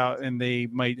runs out, and they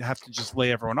might have to just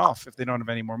lay everyone off if they don't have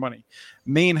any more money.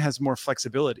 Maine has more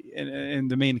flexibility in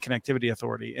the Maine Connectivity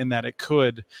Authority in that it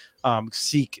could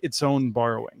seek its own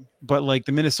borrowing, but like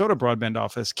the Minnesota Broadband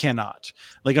Office cannot.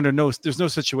 Like there's no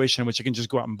situation in which it can just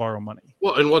go out and borrow money.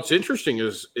 Well, and what's interesting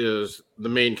is the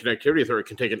Maine Connectivity Authority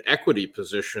can take an equity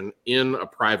position in a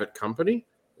private company.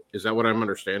 Is that what I'm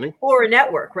understanding? Or a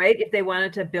network, right? If they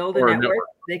wanted to build a network,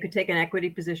 they could take an equity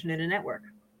position in a network.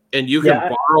 And you can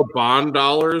borrow bond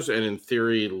dollars and in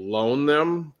theory loan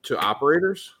them to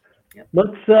operators? Yep.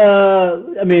 Let's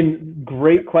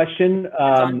great question.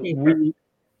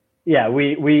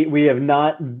 We have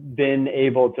not been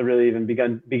able to really even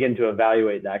begin to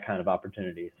evaluate that kind of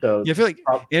opportunity. So I feel like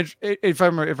if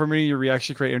I'm reading your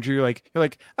reaction correct, Andrew, you're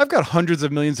like I've got hundreds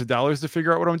of millions of dollars to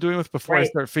figure out what I'm doing with before I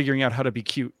start figuring out how to be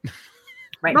cute.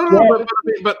 Right. No,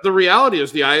 but the reality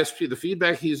is the ISP, the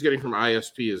feedback he's getting from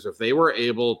ISP is if they were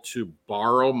able to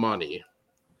borrow money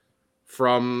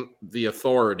from the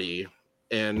authority,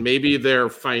 and maybe their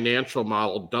financial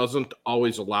model doesn't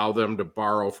always allow them to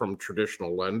borrow from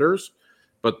traditional lenders,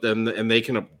 but then they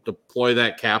can deploy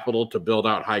that capital to build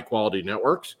out high quality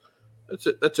networks.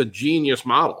 That's a genius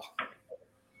model.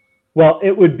 Well,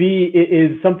 it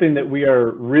is something that we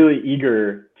are really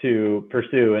eager to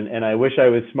pursue, and I wish I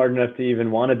was smart enough to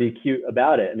even want to be cute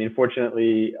about it. I mean,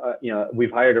 fortunately,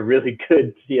 we've hired a really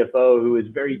good CFO who is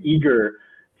very eager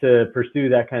to pursue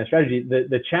that kind of strategy.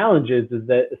 The challenge is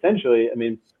that essentially,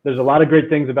 there's a lot of great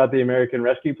things about the American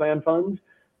Rescue Plan funds,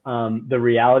 The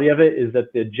reality of it is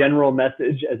that the general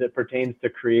message as it pertains to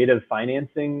creative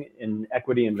financing and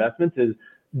equity investments is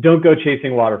don't go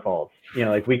chasing waterfalls.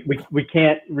 Like we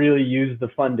can't really use the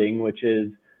funding, which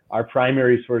is our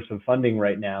primary source of funding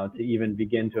right now, to even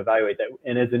begin to evaluate that.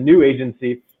 And as a new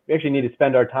agency, we actually need to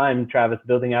spend our time, Travis,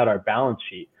 building out our balance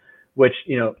sheet, which,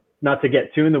 not to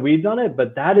get too in the weeds on it,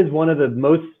 but that is one of the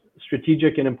most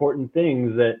strategic and important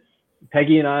things that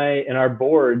Peggy and I and our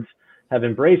boards have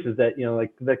embraced, is that,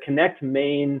 like the Connect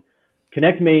Maine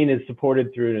is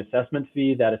supported through an assessment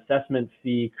fee. That assessment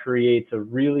fee creates a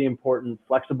really important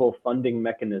flexible funding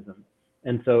mechanism.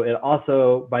 And so it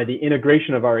also, by the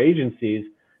integration of our agencies,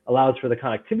 allows for the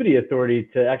Connectivity Authority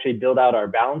to actually build out our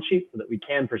balance sheet so that we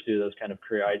can pursue those kind of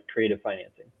creative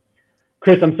financing.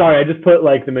 Chris, I'm sorry, I just put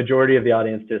like the majority of the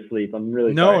audience to sleep. I'm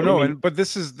really sorry. But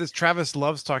this Travis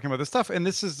loves talking about this stuff, and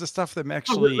this is the stuff that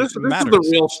actually this matters. This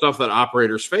is the real stuff that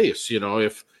operators face.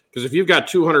 Because if you've got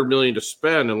 $200 million to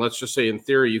spend, and let's just say in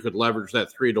theory you could leverage that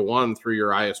 3-to-1 through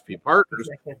your ISP partners,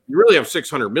 you really have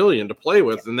 $600 million to play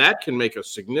with, and that can make a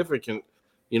significant,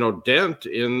 dent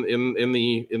in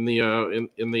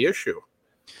the issue.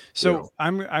 So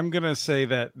I'm gonna say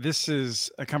that this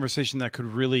is a conversation that could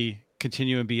really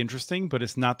continue and be interesting, but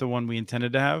it's not the one we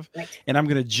intended to have. Right. And I'm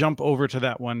gonna jump over to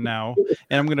that one now,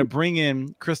 and I'm gonna bring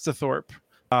in Krista Thorpe,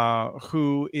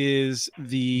 who is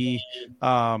the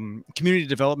Community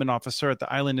Development Officer at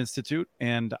the Island Institute.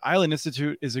 And Island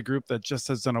Institute is a group that just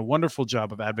has done a wonderful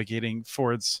job of advocating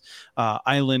for its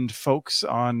island folks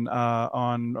on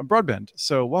broadband.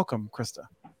 So welcome, Krista.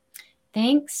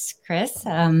 Thanks, Chris.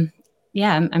 I'm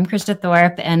Krista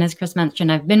Thorpe, and as Chris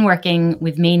mentioned, I've been working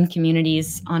with Maine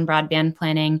communities on broadband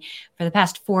planning for the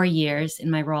past 4 years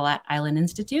in my role at Island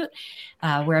Institute.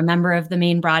 We're a member of the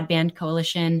Maine Broadband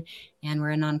Coalition, and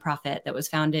we're a nonprofit that was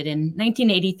founded in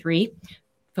 1983,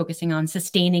 focusing on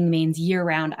sustaining Maine's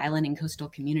year-round island and coastal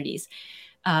communities.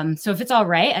 So if it's all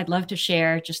right, I'd love to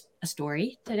share just a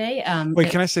story today. Wait,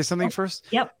 can I say something first?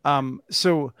 Yep.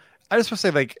 So I just want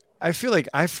to say, I feel like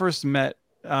I first met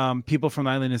people from the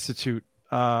Island Institute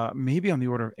maybe on the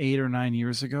order of 8 or 9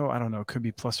 years ago. I don't know, it could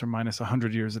be plus or minus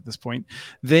 100 years at this point.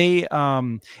 They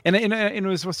and it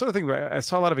was a sort of thing where I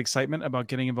saw a lot of excitement about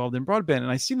getting involved in broadband,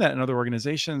 and I seen that in other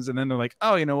organizations, and then they're like,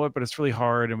 oh, you know what, but it's really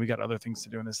hard and we got other things to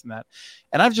do and this and that.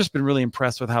 And I've just been really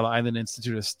impressed with how the Island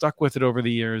Institute has stuck with it over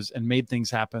the years and made things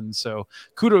happen. So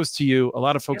kudos to you. A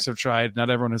lot of folks have tried,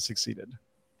 not everyone has succeeded.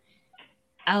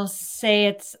 I'll say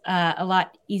it's a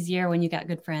lot easier when you got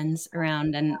good friends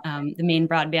around, and the Maine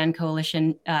Broadband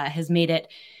Coalition has made it,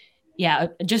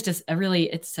 just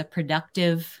it's a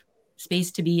productive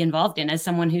space to be involved in. As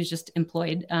someone who's just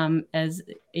employed, as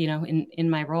in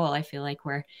my role, I feel like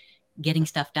we're getting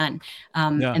stuff done.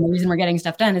 And the reason we're getting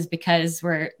stuff done is because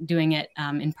we're doing it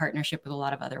in partnership with a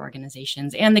lot of other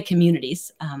organizations and the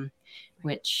communities,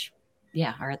 which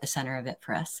are at the center of it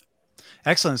for us.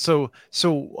 Excellent. So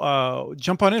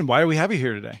jump on in. Why do we have you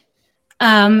here today?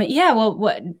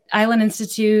 What Island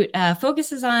Institute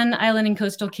focuses on island and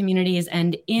coastal communities,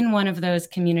 and in one of those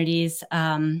communities,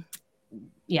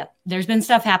 there's been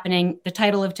stuff happening. The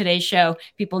title of today's show,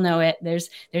 people know it.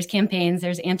 There's campaigns,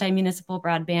 there's anti-municipal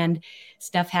broadband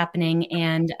stuff happening,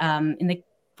 and in the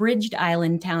bridged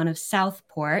island town of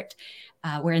Southport,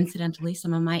 where incidentally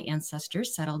some of my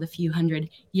ancestors settled a few hundred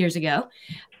years ago.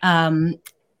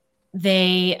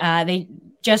 They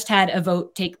just had a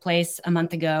vote take place a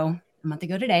month ago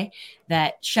today,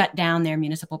 that shut down their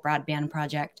municipal broadband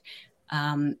project.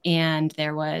 And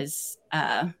there was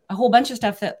a whole bunch of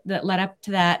stuff that led up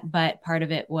to that, but part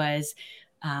of it was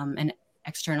an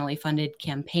externally funded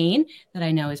campaign that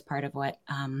I know is part of what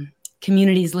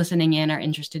communities listening in are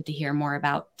interested to hear more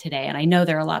about today. And I know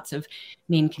there are lots of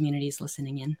Maine communities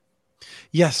listening in.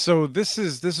 Yes, so this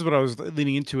is what I was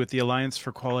leaning into with the Alliance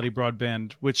for Quality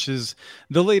Broadband, which is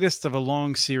the latest of a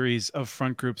long series of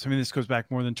front groups. I mean, this goes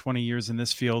back more than 20 years in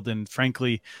this field, and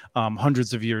frankly,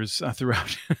 hundreds of years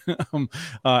throughout.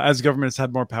 As government has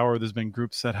had more power, there's been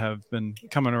groups that have been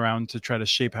coming around to try to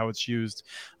shape how it's used.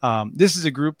 This is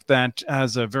a group that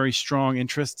has a very strong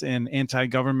interest in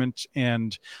anti-government,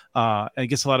 and I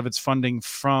guess a lot of its funding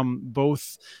from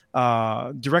both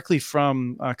directly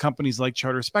from companies like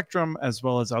Charter Spectrum, as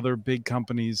well as other big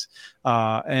companies,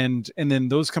 and then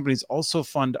those companies also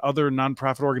fund other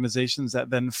nonprofit organizations that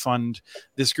then fund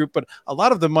this group. But a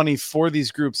lot of the money for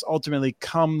these groups ultimately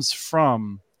comes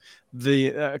from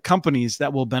the companies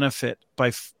that will benefit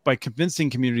by convincing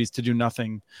communities to do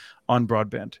nothing on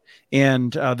broadband.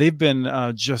 And they've been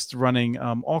just running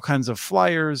all kinds of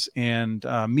flyers and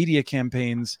media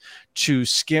campaigns to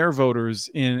scare voters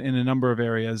in a number of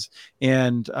areas.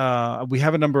 And we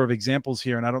have a number of examples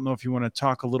here. And I don't know if you want to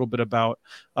talk a little bit about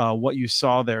what you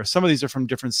saw there. Some of these are from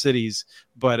different cities,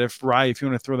 but if you want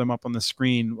to throw them up on the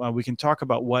screen, we can talk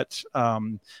about what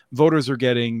voters are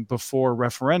getting before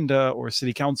referenda or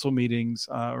city council meetings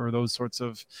or those sorts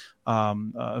of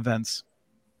events.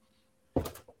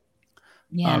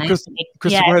 Yeah, Chris, go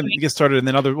ahead and get started, and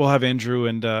then we'll have Andrew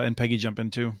and Peggy jump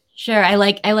in too. Sure. I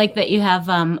like that you have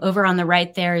over on the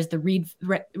right there is the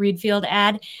Reedfield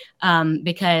ad,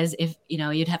 because if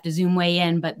you'd have to zoom way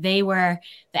in, but they were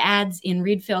the ads in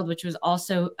Reedfield, which was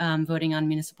also voting on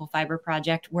municipal fiber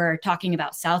project, were talking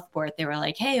about Southport. They were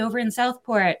like, hey, over in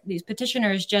Southport, these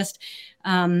petitioners just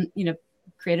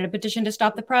created a petition to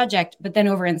stop the project. But then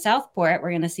over in Southport, we're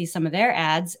going to see some of their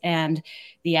ads, and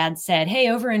the ad said,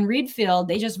 hey, over in Reedfield,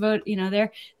 they just vote,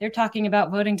 they're talking about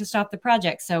voting to stop the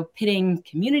project. So pitting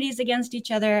communities against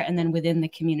each other, and then within the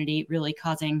community really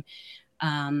causing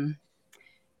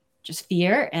just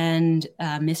fear and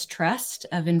mistrust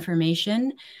of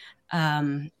information.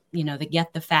 The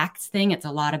get the facts thing, it's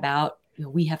a lot about,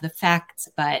 we have the facts,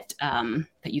 but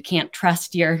you can't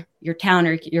trust your town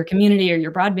or your community or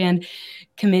your broadband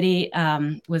committee,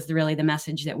 was really the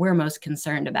message that we're most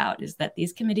concerned about, is that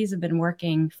these committees have been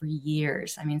working for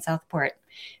years. I mean, Southport,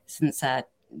 since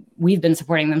we've been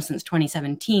supporting them since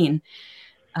 2017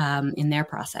 in their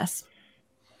process.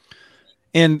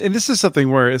 And this is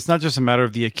something where it's not just a matter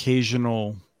of the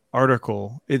occasional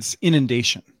article, it's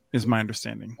inundation, is my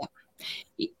understanding.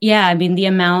 Yeah, I mean, the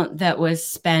amount that was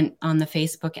spent on the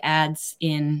Facebook ads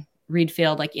in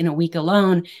Reedfield, like in a week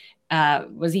alone,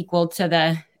 was equal to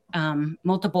the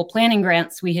multiple planning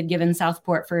grants we had given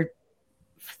Southport for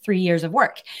 3 years of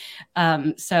work.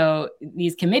 So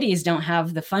these committees don't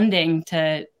have the funding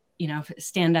to,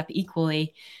 stand up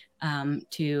equally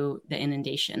to the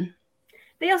inundation.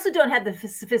 They also don't have the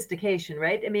sophistication,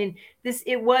 right? I mean,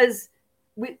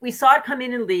 we saw it come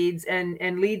in Leeds,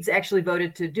 and Leeds actually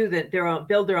voted to do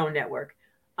build their own network.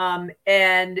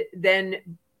 And then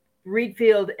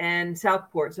Reedfield and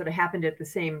Southport sort of happened at the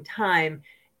same time.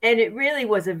 And it really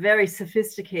was a very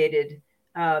sophisticated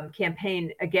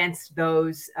campaign against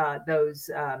those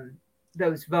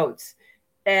votes.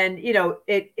 And,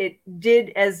 it did,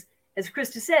 as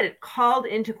Krista said, it called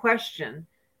into question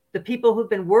the people who've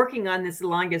been working on this the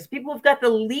longest, people who've got the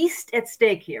least at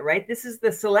stake here, right? This is the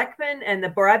selectmen and the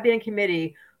broadband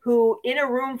committee who, in a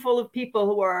room full of people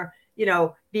who are,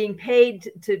 being paid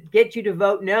to get you to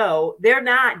vote no, they're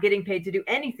not getting paid to do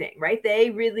anything, right? They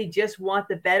really just want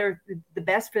the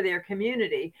best for their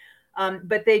community.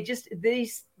 But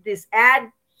this ad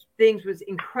things was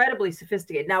incredibly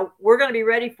sophisticated. Now we're going to be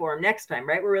ready for them next time,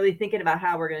 right? We're really thinking about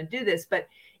how we're going to do this, but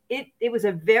it was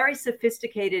a very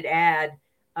sophisticated ad,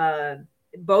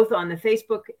 both on the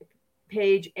Facebook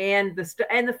page and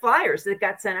the flyers that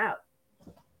got sent out.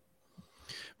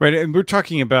 Right, and we're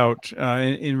talking about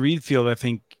in Reedfield. I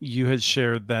think you had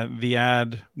shared that the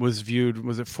ad was viewed.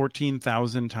 Was it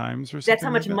 14,000 times or something? That's how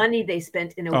much money they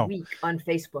spent in a week on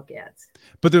Facebook ads.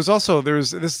 But this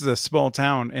is a small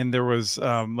town, and there was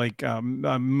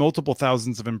multiple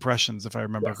thousands of impressions, if I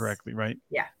remember correctly, right?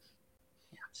 Yeah.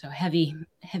 So heavy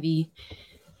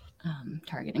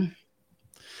targeting.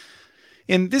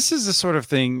 And this is the sort of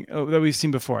thing that we've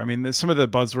seen before. I mean, some of the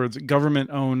buzzwords,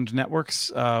 government-owned networks,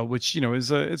 which,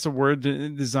 it's a word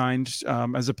designed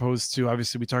as opposed to,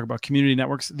 obviously, we talk about community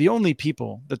networks. The only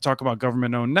people that talk about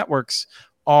government-owned networks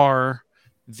are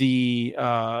the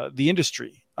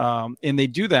industry. And they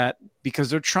do that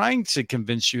because they're trying to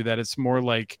convince you that it's more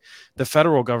like the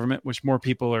federal government, which more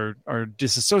people are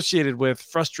disassociated with,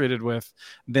 frustrated with,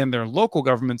 than their local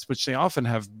governments, which they often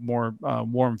have more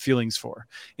warm feelings for.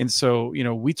 And so,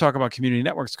 we talk about community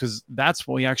networks because that's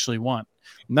what we actually want.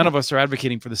 None of us are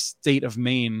advocating for the state of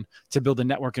Maine to build a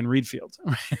network in Reedfield.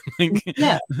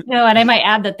 No, and I might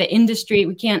add that the industry,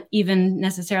 we can't even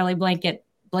necessarily blanket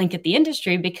the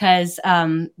industry, because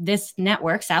this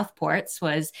network, Southport's,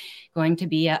 was going to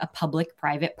be a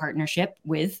public-private partnership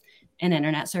with an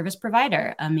internet service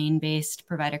provider, a Maine-based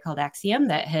provider called Axiom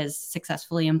that has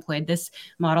successfully employed this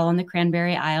model in the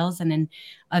Cranberry Isles and in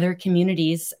other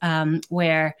communities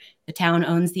where the town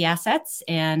owns the assets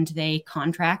and they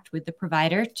contract with the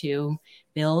provider to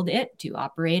build it, to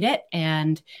operate it,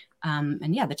 and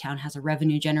the town has a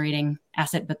revenue generating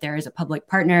asset, but there is a public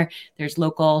partner, there's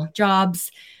local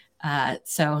jobs.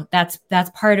 So that's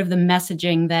part of the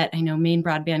messaging that I know Maine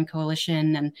Broadband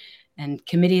Coalition and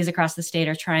committees across the state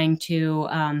are trying to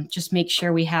just make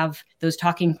sure we have those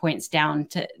talking points down,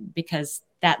 because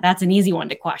that's an easy one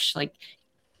to quash. Like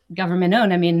government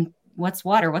owned. I mean, what's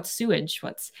water? What's sewage?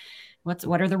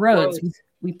 What are the roads?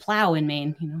 We plow in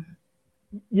Maine, you know.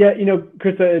 Yeah, you know,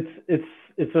 Krista,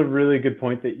 it's a really good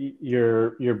point that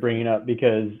you're bringing up,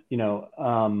 because you know,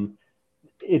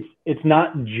 it's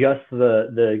not just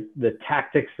the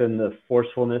tactics and the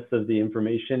forcefulness of the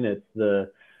information. It's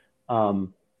the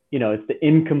you know, it's the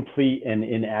incomplete and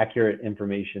inaccurate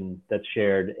information that's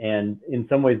shared, and in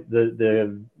some ways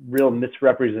the real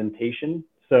misrepresentation.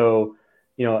 So,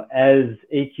 you know, as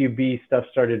AQB stuff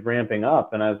started ramping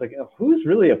up, and I was like, oh, who's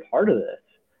really a part of this?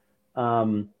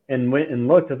 And went and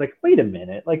looked. I was like, wait a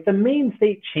minute, like the Maine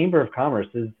State Chamber of Commerce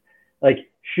has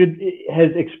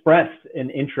expressed an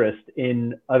interest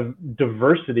in a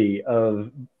diversity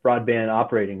of broadband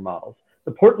operating models.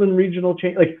 The Portland Regional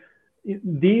Chamber, like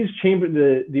these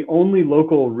chambers, the only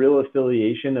local real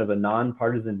affiliation of a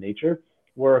nonpartisan nature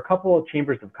were a couple of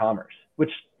chambers of commerce,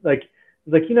 which like,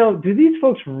 you know, do these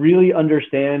folks really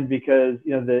understand? Because,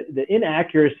 you know, the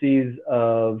inaccuracies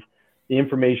of the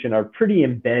information are pretty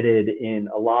embedded in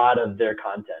a lot of their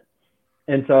content.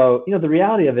 And so, you know, the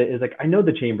reality of it is, like, I know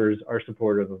the chambers are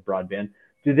supportive of broadband.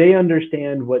 Do they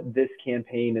understand what this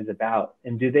campaign is about?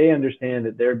 And do they understand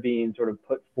that they're being sort of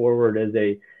put forward as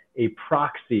a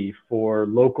proxy for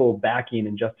local backing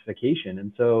and justification?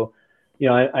 And so, you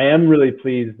know, I am really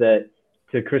pleased that,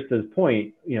 to Krista's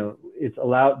point, you know, it's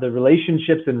allowed the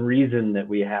relationships and reason that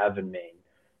we have in Maine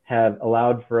have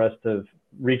allowed for us to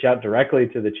reach out directly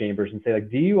to the chambers and say,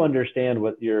 like, do you understand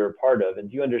what you're a part of? And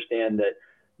do you understand that,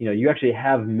 you know, you actually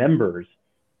have members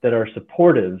that are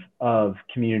supportive of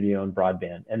community-owned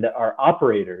broadband and that are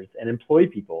operators and employ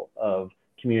people of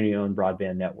community-owned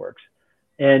broadband networks?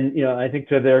 And, you know, I think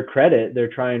to their credit, they're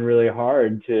trying really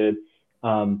hard to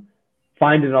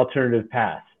find an alternative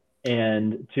path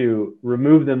and to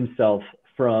remove themselves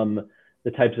from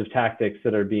the types of tactics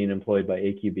that are being employed by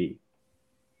AQB.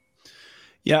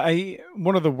 Yeah,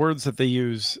 one of the words that they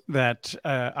use that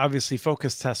obviously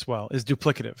focus tests well is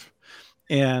duplicative.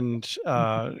 And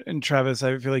Travis,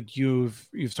 I feel like you've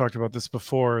talked about this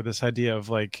before, this idea of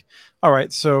like, all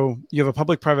right, so you have a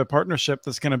public-private partnership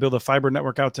that's going to build a fiber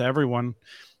network out to everyone.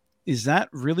 Is that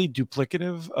really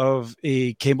duplicative of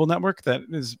a cable network that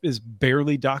is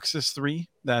barely DOCSIS 3,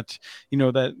 that, you know,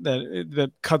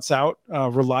 that cuts out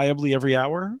reliably every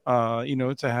hour, you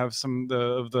know, to have some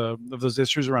of those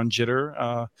issues around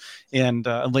jitter and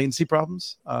latency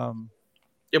problems?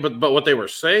 Yeah, but what they were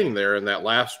saying there in that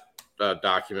last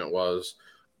document was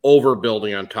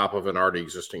overbuilding on top of an already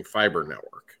existing fiber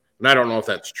network. And I don't know if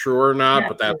that's true or not,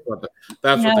 but that's what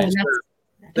they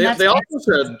said. They also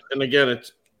said, and again,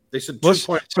 they said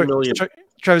 2.2 million.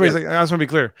 Travis, I just want to be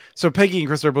clear. So Peggy and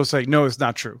Chris are both saying, no, it's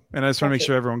not true. And I just want to make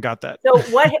sure everyone got that. So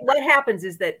what happens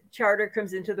is that Charter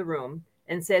comes into the room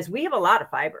and says, we have a lot of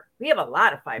fiber. We have a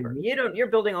lot of fiber. Mm-hmm. You're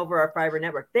building over our fiber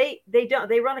network. They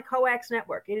run a coax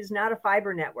network. It is not a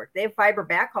fiber network. They have fiber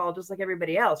backhaul just like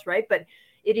everybody else, right? But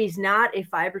it is not a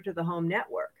fiber to the home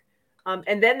network.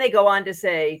 And then they go on to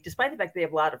say, despite the fact they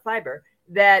have a lot of fiber,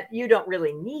 that you don't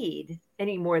really need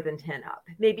any more than 10 up,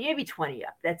 maybe 20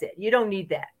 up. That's it. You don't need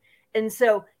that. And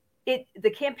so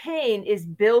the campaign is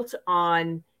built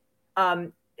on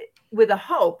with a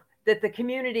hope that the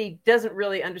community doesn't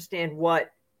really understand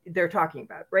what they're talking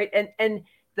about, right? And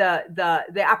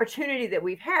the opportunity that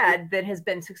we've had that has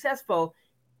been successful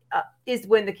is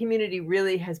when the community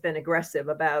really has been aggressive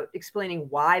about explaining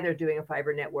why they're doing a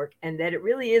fiber network and that it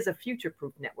really is a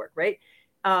future-proof network, right?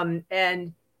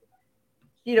 And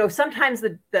you know, sometimes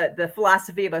the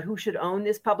philosophy about who should own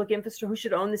this public infrastructure, who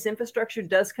should own this infrastructure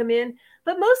does come in,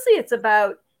 but mostly it's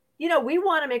about, you know, we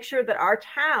want to make sure that our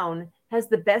town has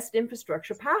the best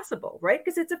infrastructure possible, right?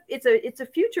 Because it's a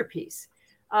future piece.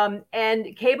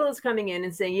 And cable is coming in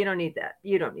and saying, you don't need that.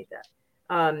 You don't need that.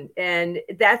 And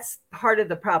that's part of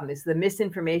the problem is the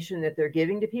misinformation that they're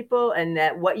giving to people, and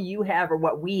that what you have or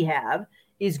what we have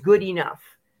is good enough.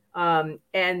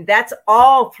 And that's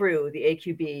all through the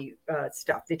AQB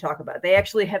stuff they talk about. They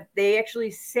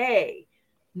actually say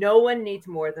no one needs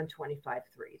more than 25.3.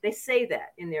 They say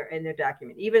that in their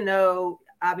document, even though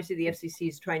obviously the FCC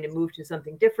is trying to move to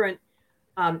something different.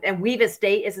 And we've as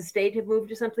a state have moved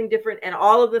to something different, and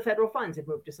all of the federal funds have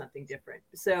moved to something different.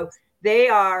 So they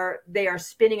are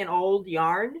spinning an old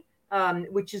yarn,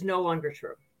 which is no longer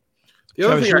true.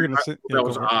 The other thing that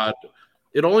was odd,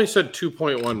 it only said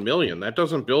 2.1 million. That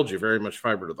doesn't build you very much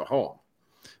fiber to the home.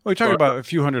 Well, you're talking about a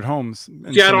few hundred homes.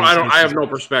 Yeah, I have no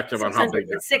perspective on how big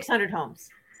it's 600 homes.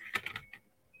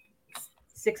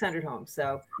 600 homes.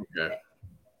 So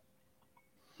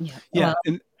yeah.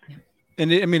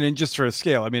 And and just for a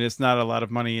scale, it's not a lot of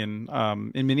money in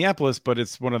Minneapolis, but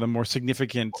it's one of the more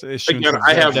significand issues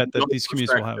that these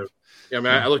communities will have. Yeah,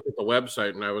 I looked at the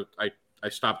website and I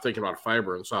stopped thinking about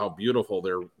fiber and saw how beautiful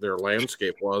their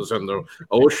landscape was and the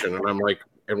ocean, and I'm like,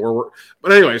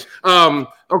 but anyways,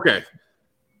 okay.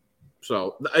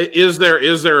 So is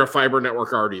there a fiber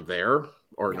network already there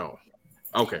or no?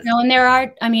 Okay. No, and there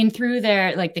are, through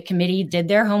the committee did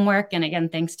their homework. And again,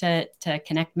 thanks to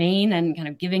Connect Maine and kind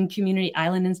of giving Community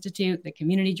Island Institute, the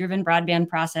community-driven broadband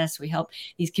process, we help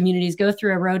these communities go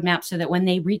through a roadmap so that when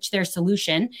they reach their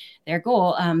solution, their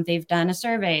goal, they've done a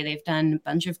survey, they've done a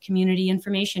bunch of community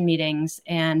information meetings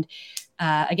and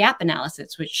a gap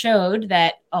analysis, which showed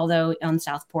that although on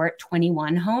Southport,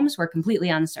 21 homes were completely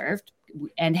unserved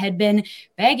and had been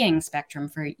begging Spectrum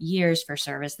for years for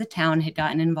service, the town had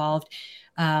gotten involved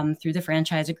through the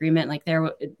franchise agreement.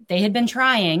 They had been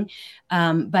trying,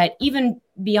 but even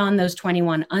beyond those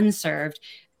 21 unserved,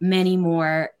 many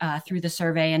more through the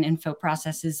survey and info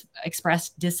processes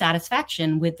expressed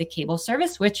dissatisfaction with the cable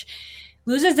service, which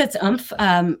loses its oomph.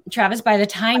 Travis, by the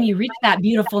time you reach that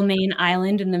beautiful Maine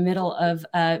island in the middle of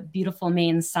a beautiful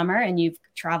Maine summer, and you've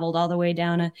traveled all the way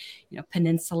down a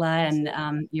peninsula,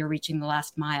 and you're reaching the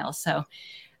last mile. So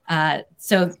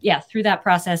through that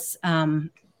process,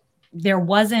 there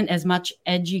wasn't as much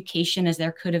education as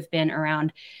there could have been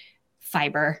around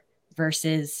fiber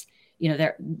versus,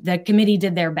 the committee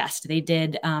did their best. They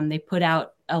did, they put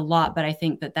out a lot, but I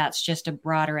think that's just a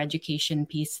broader education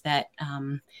piece that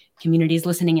communities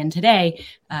listening in today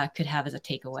could have as a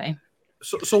takeaway.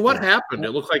 So what happened?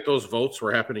 It looked like those votes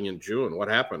were happening in June. What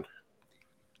happened?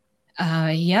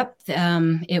 Yep.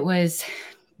 It was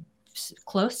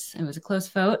close. It was a close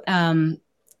vote.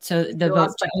 So the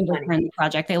vote to overturn the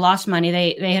project, they lost money.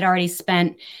 They had already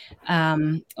spent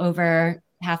over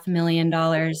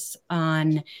 $500,000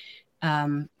 on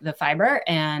the fiber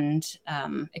and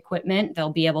equipment. They'll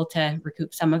be able to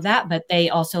recoup some of that, but they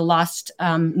also lost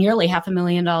nearly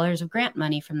 $500,000 of grant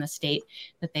money from the state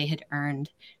that they had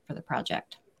earned for the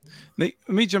project. Let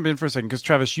me jump in for a second, because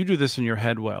Travis, you do this in your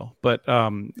head well, but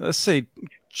let's say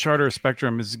Charter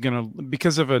Spectrum is going to,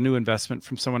 because of a new investment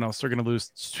from someone else, they're going to lose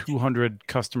 200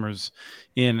 customers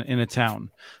in a town.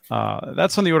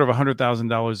 That's on the order of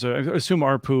 $100,000. I assume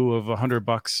ARPU of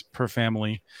 $100 per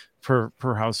family per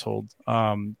household.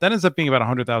 That ends up being about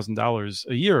 $100,000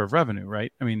 a year of revenue,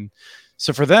 right?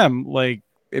 So for them,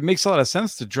 it makes a lot of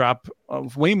sense to drop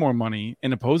way more money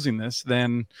in opposing this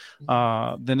than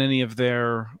any of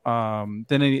their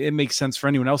it makes sense for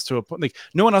anyone else to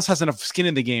no one else has enough skin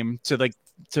in the game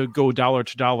to go dollar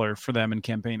to dollar for them in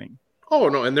campaigning. Oh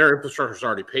no, and their infrastructure is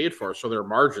already paid for, so their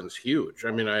margin's huge.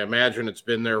 I imagine it's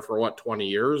been there for 20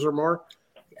 years or more.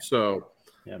 So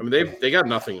they got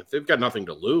nothing. They've got nothing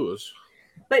to lose.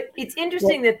 But it's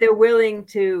interesting that they're willing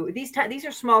to. These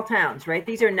are small towns, right?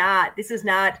 This is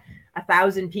not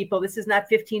 1,000 people. This is not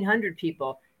 1,500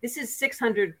 people. This is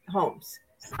 600 homes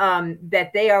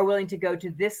that they are willing to go to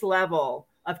this level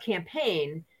of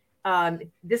campaign,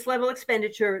 this level of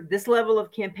expenditure, this level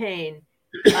of campaign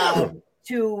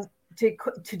to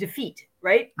defeat.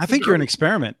 Right? I think you're an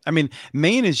experiment.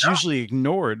 Maine is usually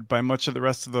ignored by much of the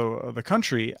rest of the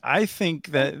country. I think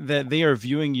that they are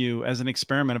viewing you as an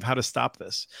experiment of how to stop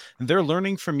this. And they're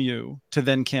learning from you to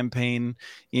then campaign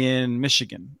in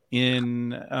Michigan,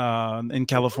 in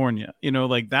California.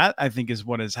 That I think is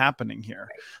what is happening here.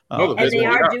 And they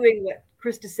are doing what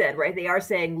Krista said, right? They are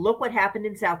saying, look what happened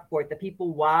in Southport. The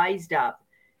people wised up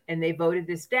and they voted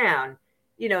this down.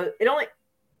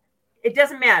 It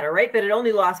doesn't matter, right? But it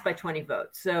only lost by 20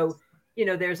 votes. So,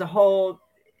 there's a whole,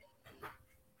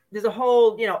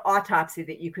 autopsy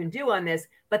that you can do on this.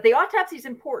 But the autopsy is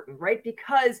important, right?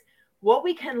 Because what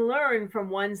we can learn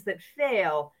from ones that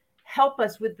fail help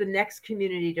us with the next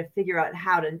community to figure out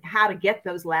how to get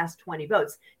those last 20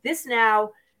 votes. This now,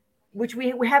 which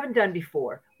we haven't done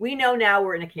before, we know now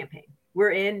we're in a campaign.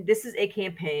 This is a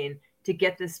campaign to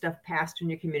get this stuff passed in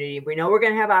your community. We know we're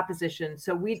going to have opposition.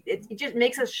 So it just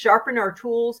makes us sharpen our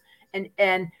tools.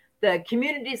 And the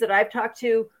communities that I've talked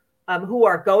to who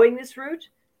are going this route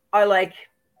are like,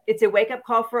 it's a wake up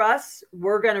call for us.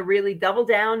 We're going to really double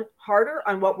down harder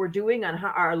on what we're doing, on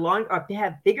how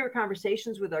have bigger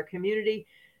conversations with our community.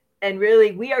 And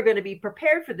really, we are going to be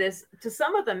prepared for this. To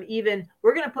some of them, even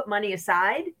we're going to put money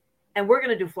aside and we're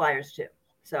going to do flyers too.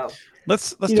 So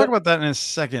let's talk about that in a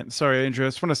second. Sorry, Andrew. I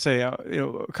just want to say, a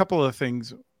couple of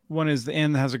things. One is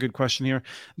Anne has a good question here.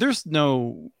 There's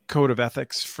no code of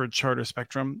ethics for Charter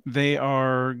Spectrum. They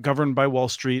are governed by Wall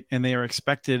Street, and they are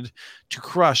expected to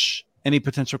crush any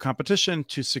potential competition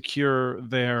to secure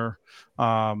their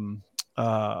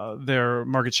their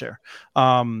market share.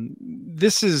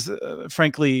 This is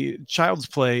frankly child's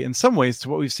play in some ways to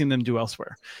what we've seen them do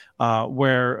elsewhere,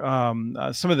 where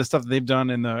some of the stuff that they've done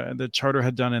in the Charter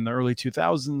had done in the early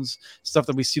 2000s, stuff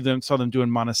that we saw them do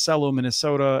in Monticello,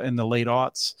 Minnesota in the late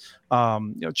aughts.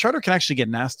 Charter can actually get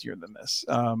nastier than this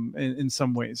in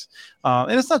some ways,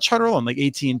 and it's not Charter alone. Like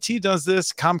AT&T does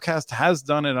this, Comcast has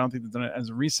done it. I don't think they've done it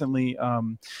as recently,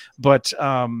 but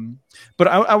I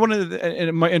wanted,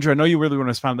 and my Andrew, I know you really want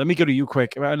to respond. Let me go to you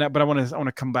quick, but I want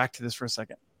to come back to this for a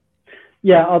second.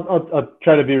 Yeah, I'll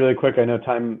try to be really quick. I know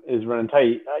time is running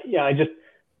tight.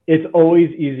 It's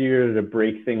always easier to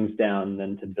break things down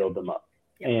than to build them up,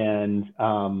 and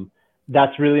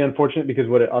that's really unfortunate because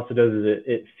what it also does is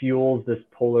it fuels this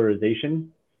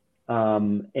polarization,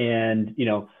 and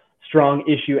strong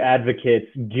issue advocates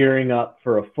gearing up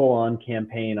for a full-on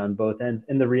campaign on both ends.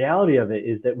 And the reality of it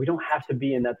is that we don't have to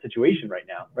be in that situation right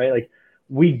now, right? Like,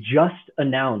 we just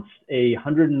announced a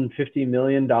 $150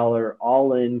 million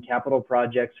all-in capital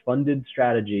projects funded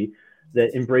strategy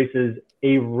that embraces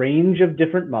a range of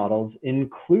different models,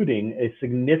 including a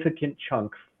significant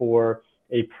chunk for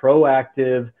a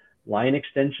proactive line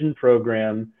extension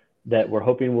program that we're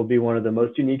hoping will be one of the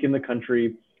most unique in the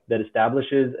country, that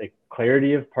establishes a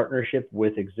clarity of partnership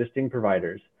with existing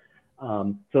providers.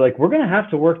 So we're going to have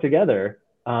to work together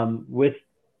with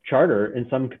Charter in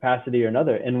some capacity or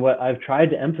another. And what I've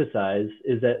tried to emphasize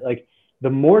is that the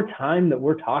more time that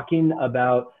we're talking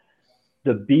about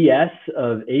the BS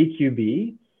of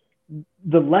AQB,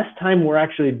 the less time we're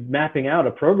actually mapping out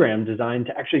a program designed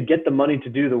to actually get the money to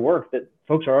do the work that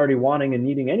folks are already wanting and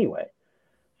needing anyway.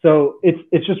 So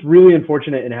it's just really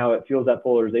unfortunate in how it fuels that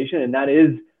polarization. And that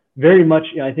is very much,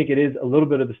 I think it is a little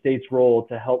bit of the state's role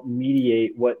to help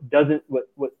mediate what doesn't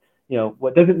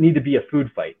need to be a food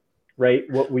fight, right?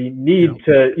 What we need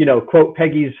to, quote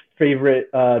Peggy's favorite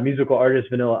musical artist,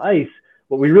 Vanilla Ice,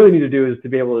 what we really need to do is to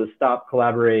be able to stop,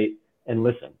 collaborate, and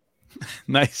listen.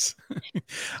 Nice.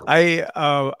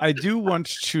 I do want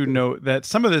to note that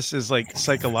some of this is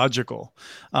psychological,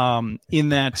 in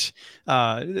that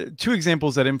two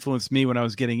examples that influenced me when I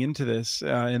was getting into this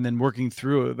and then working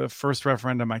through the first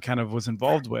referendum I kind of was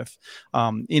involved with.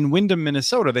 In Windham,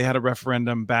 Minnesota, they had a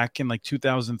referendum back in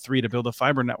 2003 to build a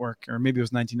fiber network, or maybe it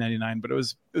was 1999, but it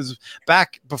was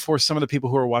back before some of the people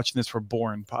who are watching this were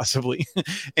born, possibly.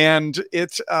 And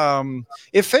it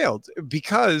failed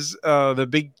because the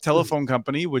big telephone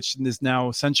company, which is now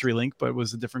CenturyLink, but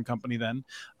was a different company then,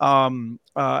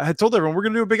 had told everyone, we're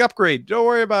going to do a big upgrade. Don't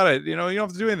worry about it. You don't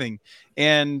have to do anything.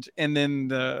 And then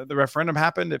the referendum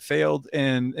happened. It failed.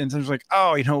 And someone's like,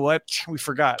 oh, you know what? We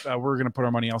forgot. We're going to put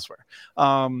our money elsewhere.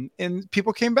 And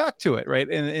people came back to it. Right.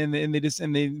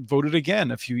 And they voted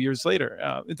again a few years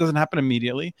later. It doesn't happen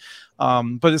immediately.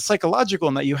 But it's psychological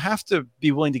in that you have to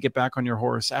be willing to get back on your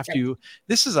horse after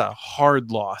this is a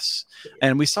hard loss.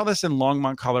 And we saw this in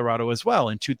Longmont, Colorado as well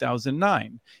in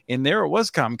 2009. And there it was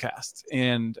Comcast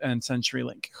and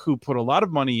CenturyLink who put a lot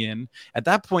of money in. At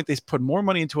that point, they put more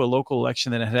money into a local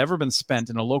election than had ever been spent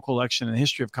in a local election in the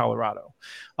history of Colorado.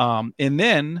 And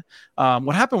then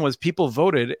what happened was people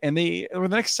voted, and over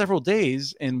the next several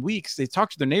days and weeks, they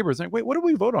talked to their neighbors like, wait, what did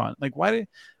we vote on?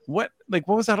 What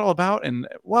was that all about? And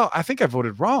well, I think I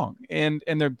voted wrong. And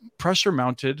their pressure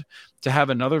mounted to have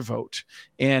another vote,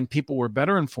 and people were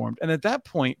better informed. And at that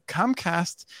point,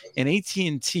 Comcast and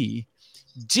AT&T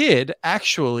did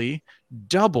actually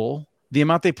double the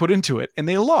amount they put into it, and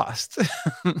they lost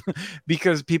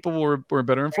because people were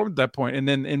better informed at that point.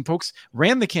 And folks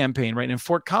ran the campaign, right? In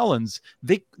Fort Collins,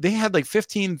 they had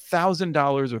 $15,000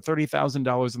 or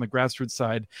 $30,000 on the grassroots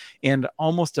side and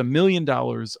almost $1 million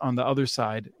on the other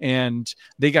side. And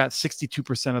they got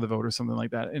 62% of the vote or something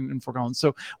like that in Fort Collins.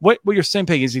 So what you're saying,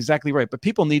 Peggy, is exactly right. But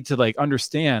people need to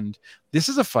understand this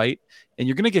is a fight, and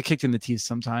you're going to get kicked in the teeth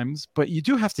sometimes, but you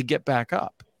do have to get back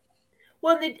up.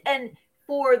 Well, I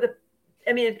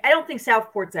don't think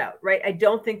Southport's out, right? I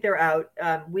don't think they're out.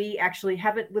 We actually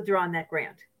haven't withdrawn that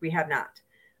grant. We have not.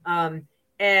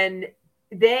 And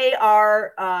they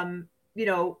are,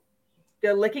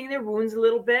 they're licking their wounds a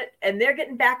little bit, and they're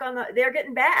getting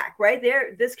back, right?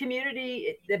 This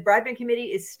community, the broadband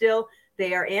committee is still,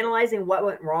 they are analyzing what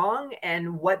went wrong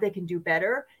and what they can do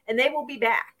better. And they will be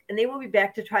back. And they will be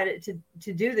back to try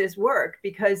to do this work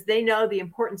because they know the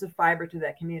importance of fiber to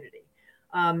that community.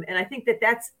 And I think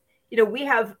that's, we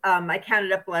have, I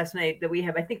counted up last night that we've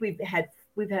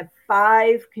had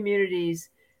 5 communities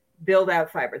build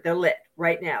out fiber. They're lit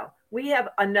right now. We have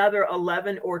another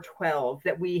 11 or 12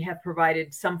 that we have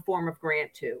provided some form of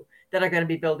grant to that are going to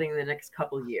be building in the next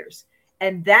couple of years.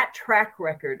 And that track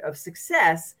record of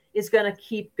success is going to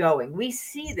keep going. We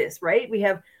see this, right? We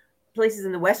have places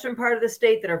in the western part of the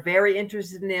state that are very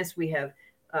interested in this. We have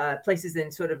places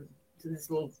in sort of this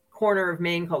little corner of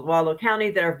Maine called Wallow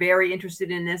County that are very interested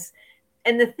in this.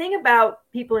 And the thing about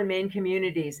people in Maine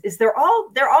communities is they're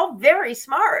all very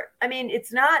smart. I mean,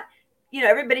 it's not,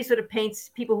 everybody sort of paints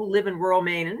people who live in rural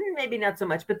Maine, and maybe not so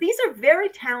much, but these are very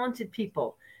talented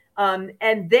people.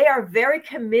 And they are very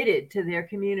committed to their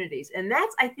communities. And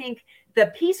that's, I think,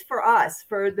 the piece for us,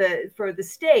 for the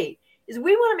state, is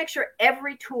we want to make sure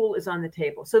every tool is on the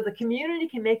table so the community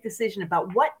can make decision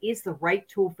about what is the right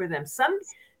tool for them.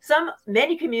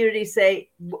 Many communities say,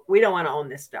 we don't want to own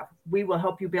this stuff. We will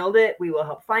help you build it. We will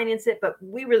help finance it, but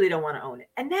we really don't want to own it.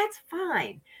 And that's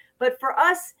fine. But for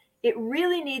us, it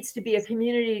really needs to be a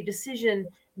community decision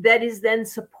that is then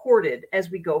supported as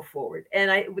we go forward.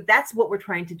 And that's what we're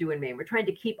trying to do in Maine. We're trying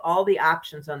to keep all the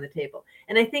options on the table.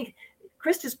 And I think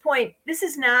Krista's point, this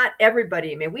is not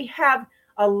everybody. I mean, we have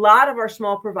a lot of our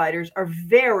small providers are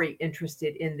very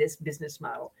interested in this business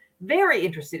model,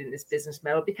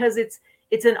 because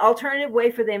it's an alternative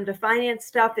way for them to finance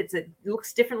stuff. It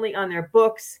looks differently on their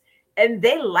books, and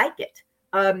they like it.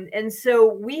 And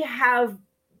so we have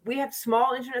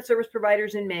small internet service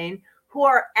providers in Maine who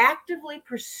are actively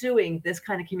pursuing this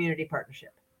kind of community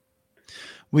partnership.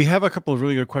 We have a couple of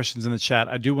really good questions in the chat.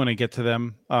 I do want to get to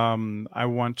them. I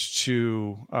want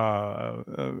to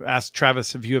ask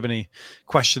Travis if you have any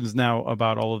questions now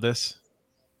about all of this.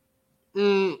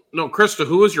 No, Krista,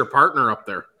 who was your partner up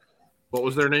there? What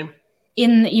was their name?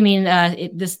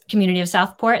 This community of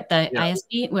Southport, the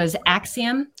ISP was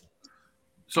Axiom.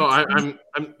 So I'm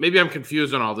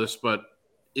confused on all this, but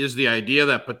is the idea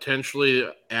that potentially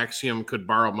Axiom could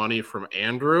borrow money from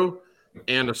Andrew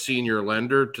and a senior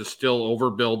lender to still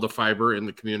overbuild the fiber in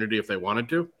the community if they wanted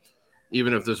to,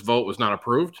 even if this vote was not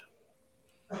approved?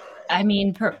 Go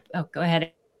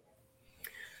ahead.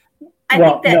 I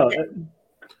think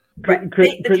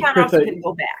that the town also can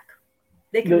go back.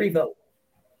 They can revote.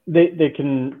 They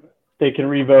can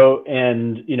revote,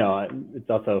 and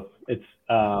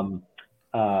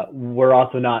we're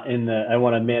also not in the. I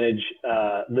want to manage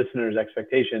listeners'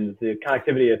 expectations. The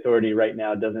Connectivity Authority right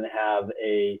now doesn't have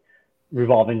a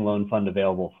revolving loan fund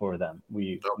available for them.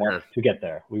 We want to get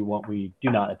there. We do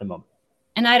not at the moment.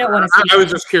 And I don't want to. I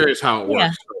was just curious how it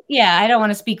works. Yeah, I don't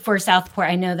want to speak for Southport.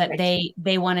 I know that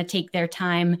they want to take their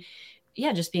time.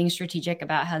 Yeah, just being strategic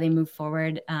about how they move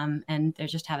forward. And they're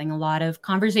just having a lot of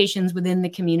conversations within the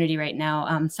community right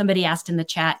now. Somebody asked in the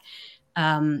chat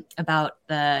about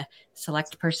the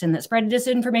select person that spread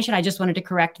disinformation. I just wanted to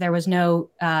correct. There was no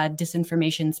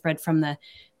disinformation spread from the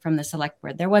select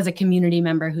board. There was a community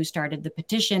member who started the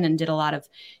petition and did a lot of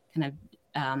kind of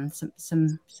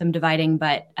some dividing,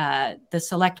 but the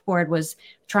select board was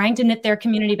trying to knit their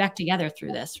community back together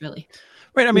through this, really.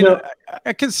 Right. I mean,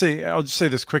 I can say, I'll just say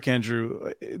this quick,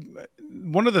 Andrew.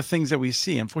 One of the things that we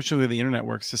see, unfortunately, the internet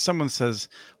works, is someone says,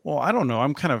 well, I don't know,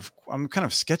 I'm kind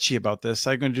of sketchy about this.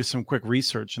 I'm going to do some quick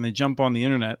research, and they jump on the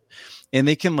internet and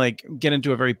they can get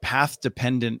into a very path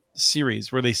dependent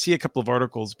series where they see a couple of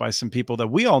articles by some people that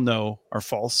we all know are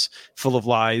false, full of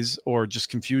lies or just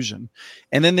confusion.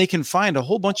 And then they can find a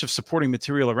whole bunch of supporting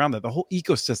material around that, the whole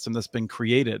ecosystem that's been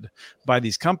created by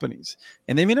these companies.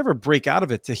 And they may never break out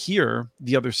of it to hear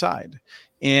the other side.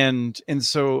 And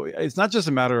so it's not just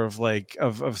a matter of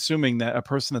of assuming that a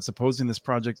person that's opposing this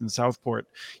project in Southport,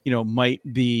 might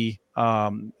be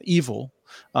evil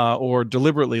or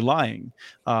deliberately lying.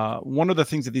 One of the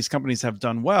things that these companies have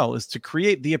done well is to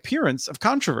create the appearance of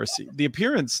controversy, the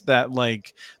appearance that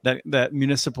that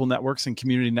municipal networks and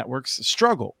community networks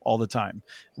struggle all the time,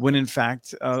 when in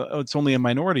fact it's only a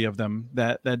minority of them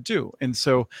that do. And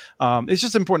so it's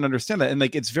just important to understand that. And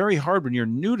it's very hard when you're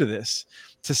new to this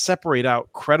to separate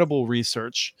out credible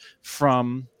research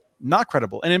from not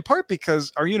credible. And in part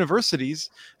because our universities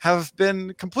have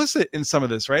been complicit in some of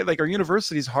this, right? Our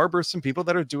universities harbor some people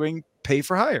that are doing pay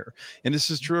for hire. And this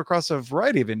is true across a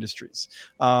variety of industries.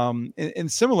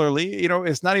 And similarly,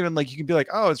 it's not even you can be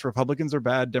oh, it's Republicans are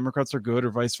bad, Democrats are good,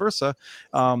 or vice versa.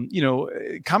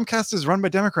 Comcast is run by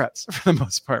Democrats for the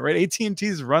most part, right? AT&T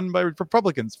is run by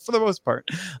Republicans for the most part.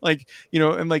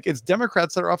 It's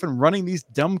Democrats that are often running these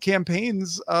dumb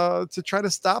campaigns to try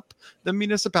to stop the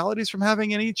municipalities from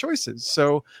having any choices.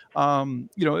 So,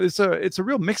 it's a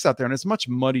real mix out there, and it's much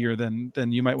muddier than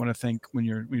you might want to think when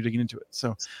you're digging into it.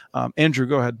 So, Andrew,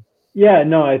 go ahead. Yeah,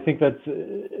 no, I think that's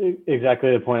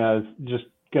exactly the point I was just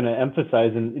going to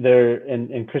emphasize. And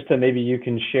Krista, maybe you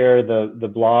can share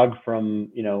the blog from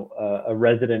a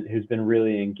resident who's been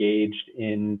really engaged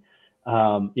in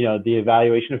the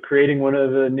evaluation of creating one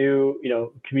of the new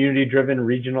community-driven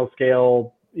regional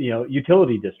scale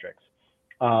utility districts.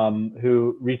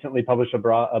 who recently published a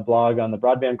blog on the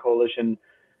Broadband Coalition,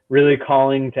 really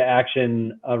calling to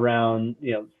action around,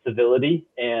 civility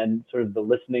and sort of the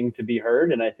listening to be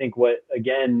heard. And I think what,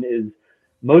 again, is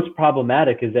most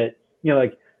problematic is that,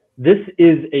 this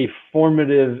is a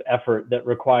formative effort that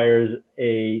requires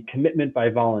a commitment by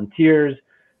volunteers,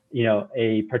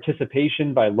 a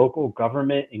participation by local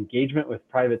government, engagement with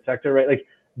private sector, right? Like,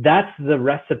 that's the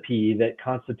recipe that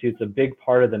constitutes a big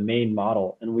part of the Maine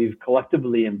model. And we've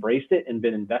collectively embraced it and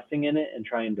been investing in it and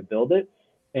trying to build it.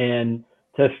 And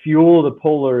to fuel the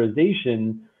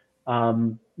polarization,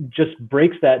 just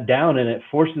breaks that down, and it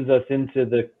forces us into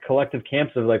the collective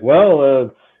camps of like,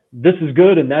 this is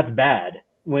good and that's bad.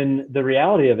 When the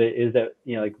reality of it is that,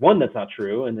 one, that's not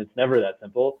true, and it's never that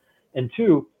simple. And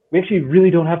two, we actually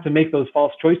really don't have to make those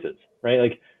false choices, right?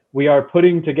 Like, we are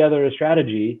putting together a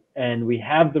strategy, and we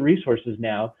have the resources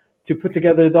now to put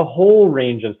together the whole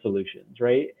range of solutions,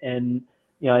 right? And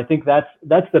I think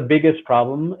that's the biggest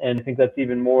problem, and I think that's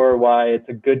even more why it's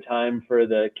a good time for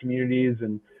the communities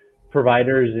and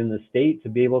providers in the state to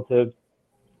be able to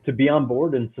be on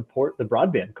board and support the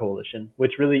Broadband Coalition,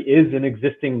 which really is an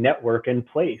existing network in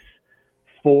place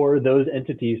for those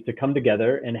entities to come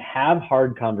together and have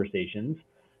hard conversations,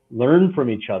 learn from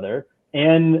each other,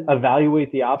 and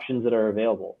evaluate the options that are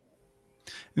available.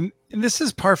 And this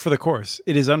is par for the course.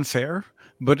 It is unfair,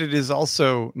 but it is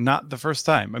also not the first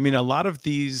time. I mean, a lot of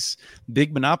these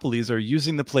big monopolies are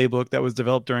using the playbook that was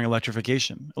developed during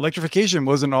electrification. Electrification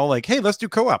wasn't all like, hey, let's do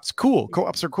co-ops. Cool.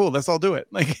 Co-ops are cool. Let's all do it.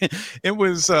 Like, it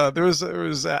was, there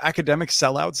was academic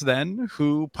sellouts then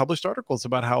who published articles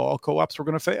about how all co-ops were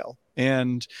going to fail.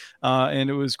 And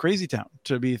it was crazy town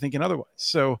to be thinking otherwise.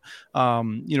 So,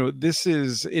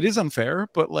 it is unfair,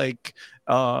 but like,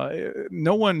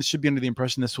 no one should be under the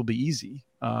impression this will be easy.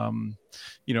 I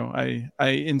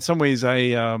in some ways,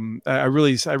 I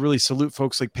really salute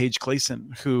folks like Paige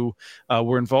Clayson who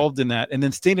were involved in that and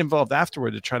then stayed involved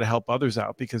afterward to try to help others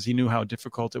out, because he knew how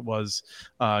difficult it was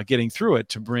getting through it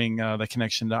to bring the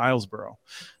connection to Islesboro.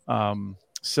 And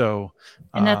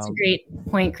that's a great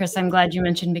point, Chris. I'm glad you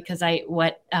mentioned, because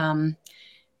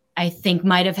I think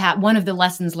might have had one of the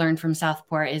lessons learned from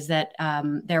Southport is that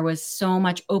there was so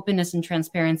much openness and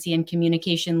transparency and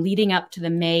communication leading up to the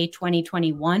May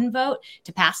 2021 vote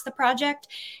to pass the project.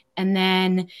 And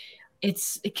then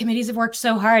committees have worked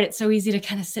so hard. It's so easy to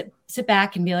kind of sit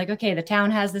back and be like, okay, the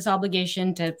town has this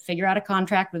obligation to figure out a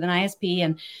contract with an ISP,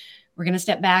 and we're going to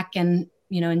step back and,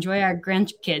 enjoy our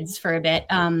grandkids for a bit.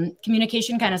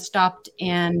 Communication kind of stopped.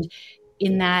 And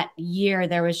in that year,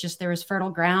 there was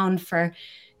fertile ground for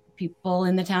people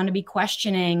in the town to be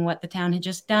questioning what the town had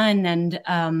just done.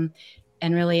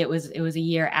 And really it was a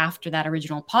year after that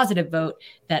original positive vote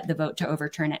that the vote to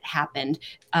overturn it happened.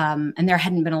 And there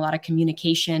hadn't been a lot of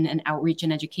communication and outreach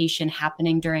and education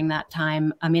happening during that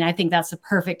time. I mean, I think that's the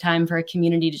perfect time for a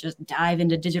community to just dive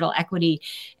into digital equity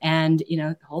and,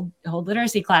 hold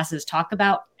literacy classes, talk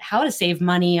about how to save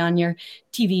money on your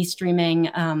TV streaming.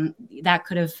 That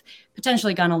could have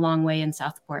potentially gone a long way in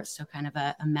Southport. So kind of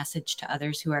a message to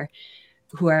others who are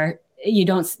you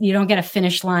don't get a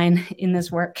finish line in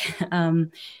this work.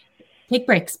 Take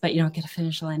breaks, but you don't get a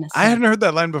finish line. I hadn't heard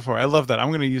that line before. I love that. I'm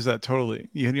going to use that totally.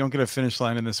 You don't get a finish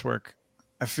line in this work.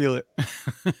 I feel it.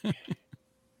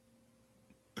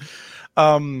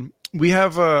 We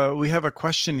have a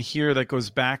question here that goes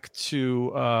back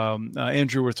to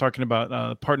Andrew. We're talking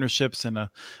about partnerships and a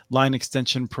line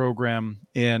extension program,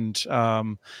 and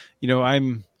I'm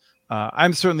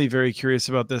certainly very curious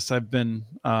about this. I think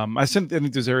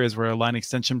there's areas where a line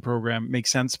extension program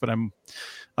makes sense, but I'm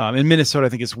in Minnesota, I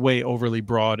think it's way overly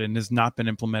broad and has not been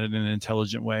implemented in an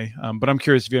intelligent way. But I'm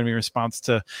curious if you have any response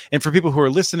to, and for people who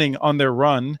are listening on their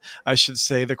run, I should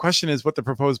say, the question is what the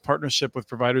proposed partnership with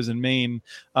providers in Maine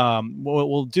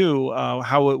will do,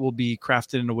 how it will be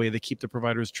crafted in a way that keep the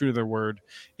providers true to their word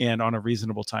and on a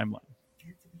reasonable timeline.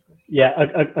 Yeah,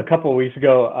 a couple of weeks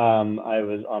ago, I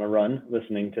was on a run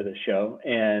listening to the show,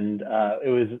 and it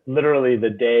was literally the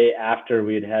day after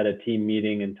we had a team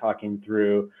meeting and talking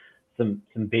through some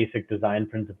basic design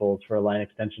principles for a line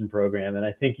extension program. And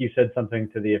I think you said something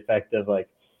to the effect of like,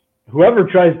 whoever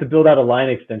tries to build out a line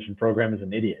extension program is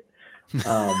an idiot. It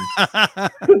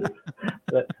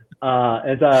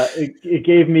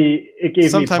gave me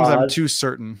sometimes pause. I'm too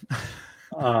certain.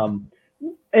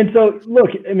 And so,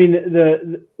 look, I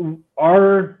mean,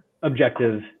 our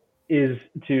objective is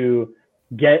to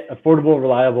get affordable,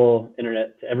 reliable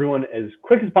internet to everyone as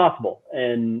quick as possible.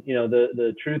 And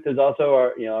the truth is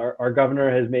also our governor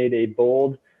has made a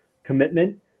bold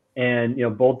commitment, and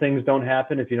bold things don't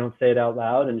happen if you don't say it out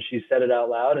loud. And she said it out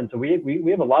loud. And so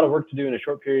we have a lot of work to do in a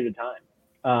short period of time.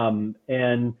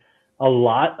 And a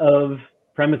lot of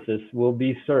premises will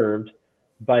be served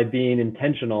by being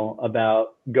intentional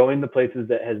about going to places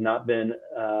that has not been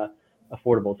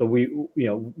affordable. So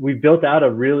we built out a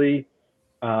really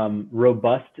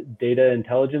robust data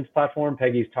intelligence platform.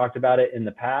 Peggy's talked about it in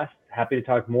the past. Happy to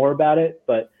talk more about it,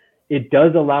 but it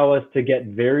does allow us to get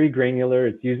very granular.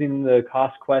 It's using the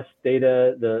CostQuest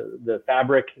data, the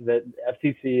fabric that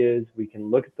FCC is. We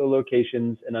can look at the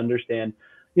locations and understand,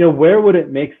 where would it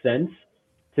make sense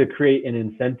to create an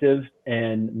incentive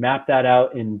and map that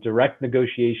out in direct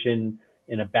negotiation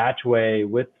in a batch way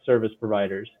with service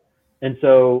providers. And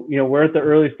so, we're at the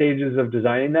early stages of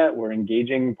designing that. We're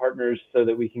engaging partners so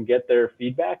that we can get their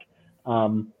feedback.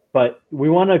 But we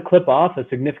want to clip off a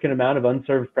significant amount of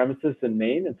unserved premises in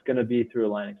Maine. It's going to be through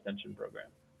a line extension program.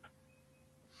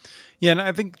 Yeah, and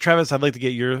I think, Travis, I'd like to get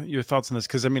your thoughts on this,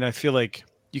 because I feel like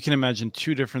you can imagine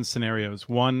two different scenarios.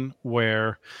 One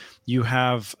where you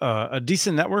have a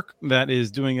decent network that is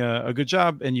doing a good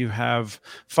job, and you have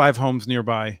 5 homes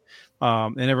nearby,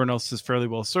 and everyone else is fairly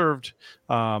well served.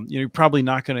 You're probably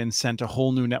not going to incent a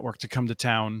whole new network to come to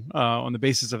town on the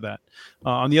basis of that.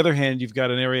 On the other hand, you've got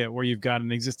an area where you've got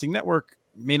an existing network,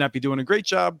 may not be doing a great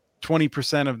job.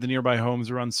 20% of the nearby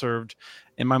homes are unserved.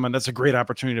 In my mind, that's a great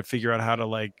opportunity to figure out how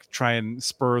to try and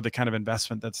spur the kind of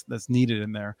investment that's needed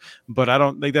in there. But I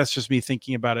don't think that's just me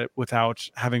thinking about it without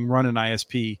having run an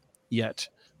ISP yet.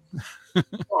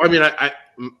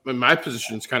 My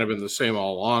position's kind of been the same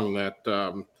all along,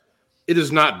 that it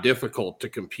is not difficult to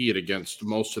compete against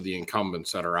most of the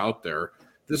incumbents that are out there.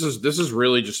 This is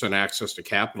really just an access to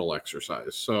capital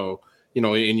exercise. So, in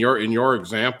your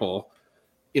example,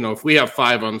 if we have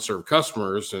 5 unserved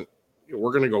customers, and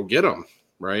we're going to go get them,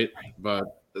 right? But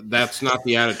that's not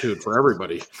the attitude for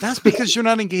everybody. That's because you're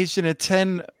not engaged in a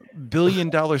 $10 billion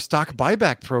stock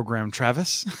buyback program,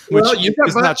 Travis. Well, which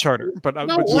is not Charter, but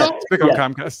it's big on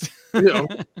Comcast.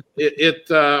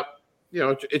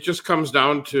 It just comes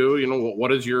down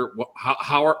to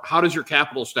how does your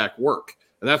capital stack work?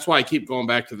 And that's why I keep going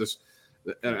back to this.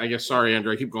 And I guess, sorry,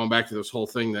 Andrew, I keep going back to this whole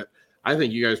thing that I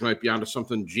think you guys might be onto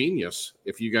something genius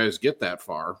if you guys get that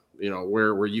far,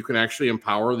 where you can actually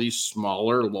empower these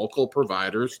smaller local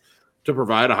providers to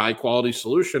provide a high quality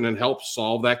solution and help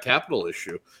solve that capital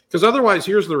issue. Because otherwise,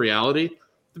 here's the reality: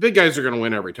 the big guys are going to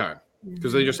win every time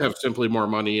because they just have simply more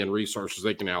money and resources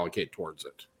they can allocate towards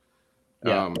it.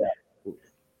 Yeah.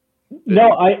 No,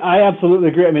 I absolutely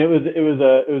agree. It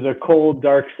was a cold,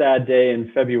 dark, sad day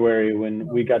in February when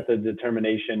we got the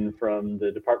determination from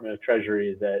the Department of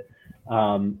Treasury that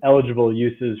eligible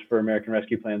uses for American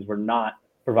Rescue Plans were not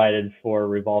provided for a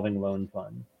revolving loan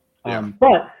fund.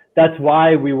 But that's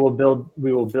why we will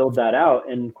build that out.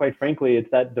 And quite frankly, it's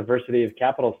that diversity of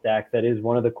capital stack that is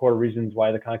one of the core reasons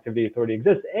why the Connectivity Authority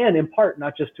exists. And in part,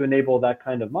 not just to enable that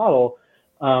kind of model,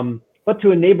 but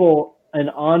to enable an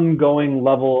ongoing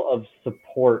level of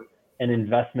support and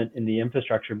investment in the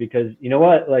infrastructure. Because you know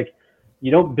what,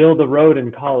 you don't build a road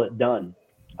and call it done.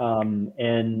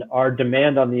 And our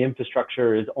demand on the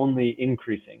infrastructure is only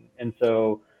increasing. And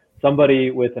so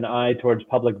somebody with an eye towards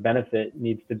public benefit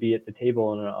needs to be at the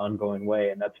table in an ongoing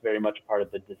way. And that's very much part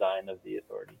of the design of the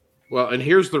authority. Well, and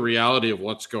here's the reality of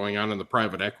what's going on in the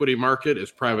private equity market is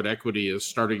private equity is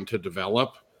starting to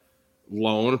develop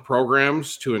loan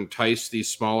programs to entice these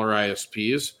smaller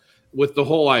ISPs with the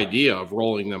whole idea of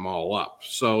rolling them all up.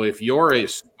 So if you're a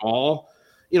small,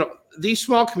 these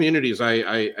small communities,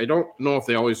 I don't know if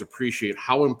they always appreciate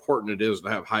how important it is to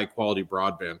have high quality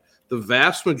broadband. The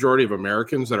vast majority of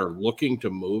Americans that are looking to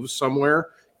move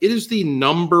somewhere, it is the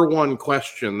number one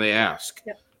question they ask.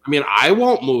 Yep. I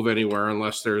won't move anywhere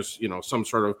unless there's, some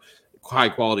sort of high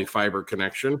quality fiber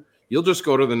connection. You'll just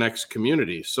go to the next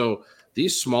community. So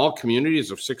these small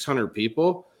communities of 600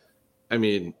 people,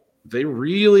 they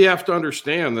really have to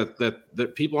understand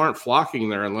that people aren't flocking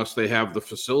there unless they have the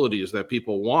facilities that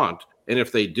people want. And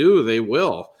if they do, they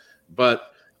will.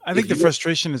 But I think the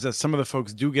frustration is that some of the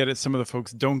folks do get it, some of the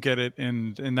folks don't get it,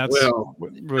 and that's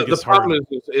what really gets hard. The problem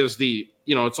is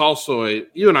it's also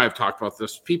you and I have talked about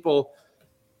this. People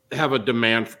have a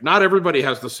demand. Not everybody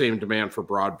has the same demand for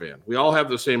broadband. We all have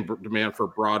the same demand for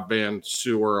broadband,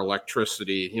 sewer,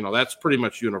 electricity. That's pretty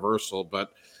much universal.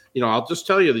 But, I'll just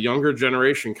tell you, the younger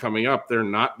generation coming up, they're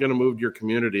not going to move to your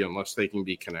community unless they can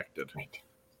be connected. Right.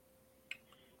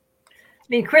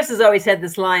 Chris has always had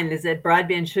this line is that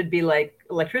broadband should be like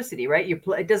electricity, right?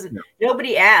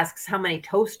 Nobody asks how many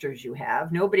toasters you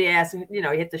have. Nobody asks, you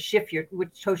have to shift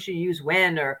which toaster you use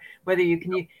when, or whether you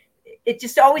can use. It's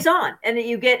just always on, and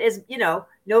you get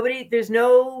there's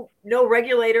no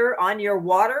regulator on your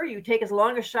water. You take as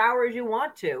long a shower as you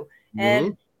want to,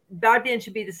 and broadband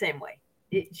should be the same way.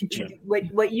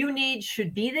 what you need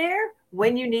should be there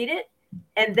when you need it,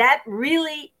 and that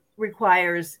really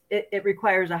requires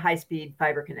a high-speed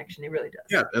fiber connection. It really does.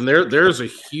 Yeah, and there's a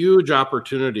huge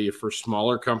opportunity for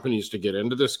smaller companies to get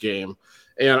into this game.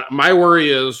 And my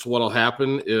worry is what'll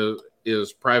happen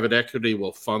is private equity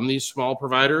will fund these small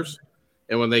providers,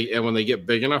 and when they get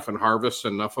big enough and harvest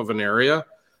enough of an area,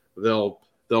 they'll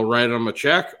write them a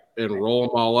check and roll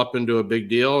them all up into a big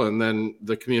deal, and then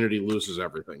the community loses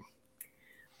everything.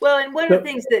 Well, and one of the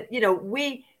things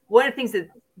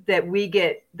that we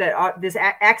get this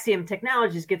Axiom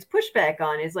Technologies gets pushback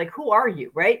on is like, who are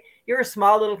you, right? You're a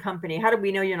small little company. How do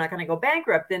we know you're not going to go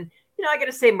bankrupt? And I got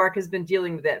to say, Mark has been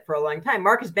dealing with that for a long time.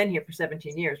 Mark has been here for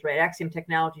 17 years, right? Axiom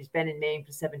Technologies been in Maine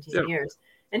for 17 years.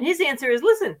 And his answer is,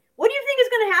 listen, what do you think is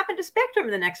going to happen to Spectrum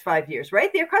in the next 5 years,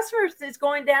 right? Their customers is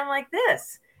going down like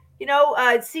this.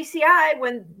 CCI,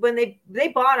 when they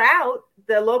bought out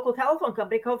the local telephone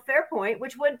company called Fairpoint,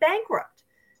 which went bankrupt.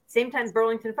 Same time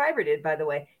Burlington Fiber did, by the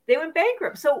way. They went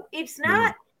bankrupt. So it's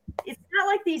not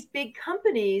like these big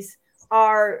companies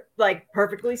are like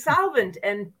perfectly solvent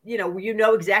and you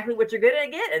know exactly what you're going to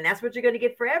get, and that's what you're going to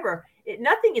get forever.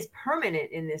 Nothing is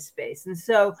permanent in this space. And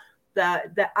so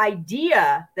the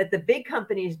idea that the big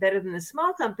company is better than the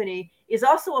small company is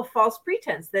also a false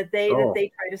pretense that they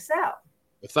try to sell.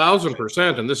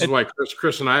 1,000%. And this is why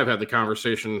Chris and I have had the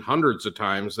conversation hundreds of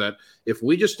times that if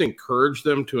we just encourage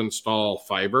them to install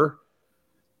fiber,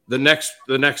 the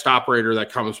next operator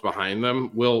that comes behind them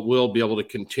will be able to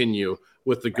continue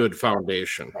with the good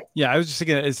foundation. Yeah, I was just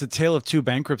thinking it's a tale of two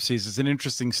bankruptcies. It's an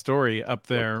interesting story up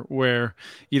there where,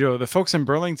 the folks in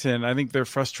Burlington, I think they're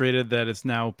frustrated that it's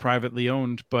now privately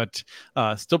owned, but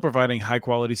still providing high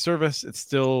quality service. It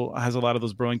still has a lot of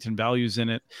those Burlington values in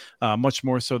it, much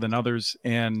more so than others.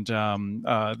 And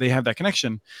they have that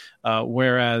connection.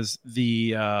 Whereas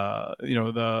all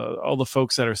the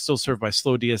folks that are still served by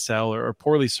slow DSL or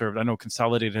poorly served, I know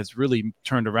Consolidated has really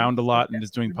turned around a lot and is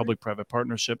doing public-private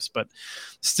partnerships, but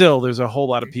still there's a whole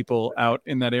lot of people out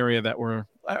in that area that were,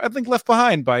 I think, left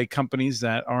behind by companies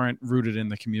that aren't rooted in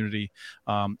the community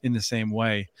in the same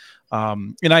way.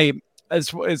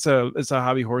 It's a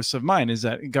hobby horse of mine is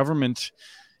that government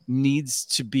needs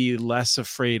to be less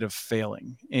afraid of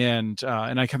failing. And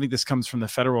I think this comes from the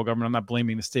federal government. I'm not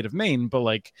blaming the state of Maine, but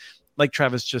like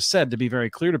Travis just said, to be very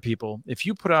clear to people, if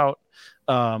you put out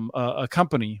a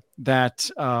company that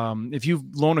if you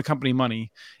loan a company money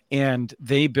and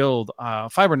they build a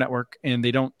fiber network and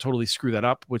they don't totally screw that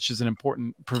up, which is an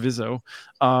important proviso,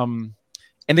 and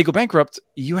they go bankrupt,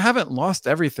 you haven't lost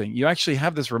everything. You actually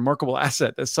have this remarkable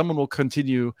asset that someone will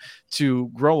continue to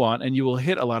grow on, and you will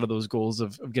hit a lot of those goals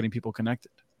of getting people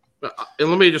connected. And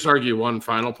let me just argue one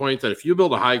final point, that if you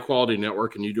build a high-quality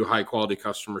network and you do high-quality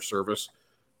customer service,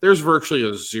 there's virtually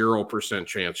a 0%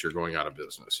 chance you're going out of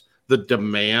business. The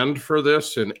demand for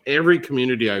this in every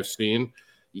community I've seen,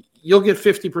 you'll get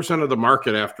 50% of the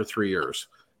market after 3 years.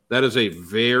 That is a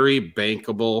very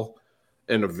bankable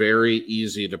and a very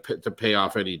easy to pay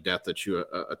off any debt that you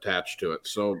attach to it.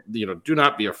 So, do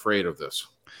not be afraid of this.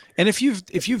 And if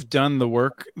you've done the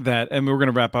work that, and we're going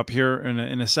to wrap up here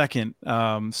in a second.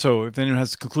 So if anyone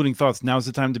has concluding thoughts, now's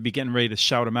the time to be getting ready to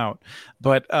shout them out.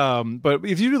 But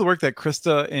if you do the work that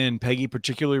Krista and Peggy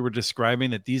particularly were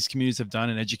describing that these communities have done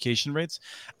in education rates,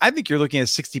 I think you're looking at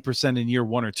 60% in year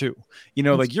 1 or 2.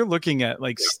 Like you're looking at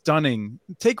like stunning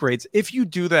take rates if you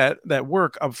do that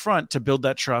work up front to build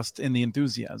that trust and the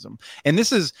enthusiasm. And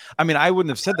this is, I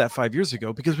wouldn't have said that 5 years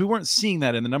ago because we weren't seeing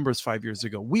that in the numbers 5 years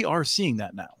ago. We are seeing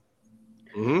that now.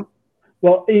 Mm-hmm.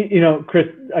 Well, Chris,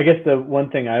 I guess the one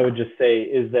thing I would just say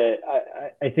is that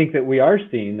I think that we are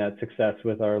seeing that success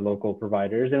with our local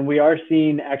providers, and we are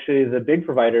seeing actually the big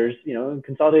providers,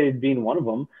 Consolidated being one of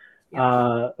them,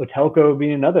 Otelco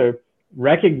being another,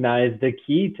 recognize the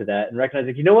key to that and recognize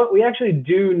that, what, we actually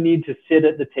do need to sit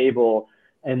at the table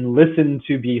and listen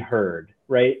to be heard,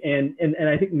 right? And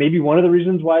I think maybe one of the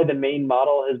reasons why the Maine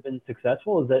model has been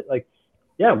successful is that,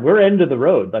 we're end of the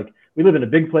road. We live in a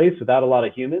big place without a lot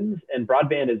of humans, and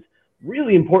broadband is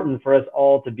really important for us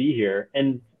all to be here.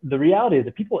 And the reality is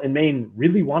that people in Maine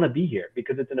really want to be here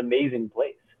because it's an amazing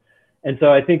place. And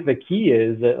so I think the key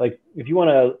is that, if you want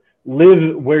to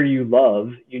live where you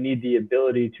love, you need the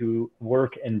ability to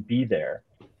work and be there.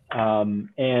 And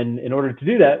in order to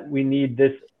do that, we need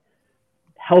this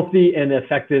healthy and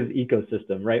effective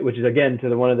ecosystem, right? Which is, again,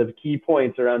 to one of the key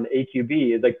points around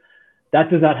AQB is that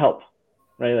does not help,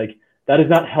 right? That is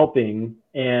not helping.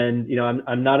 And,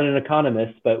 I'm not an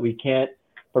economist, but we can't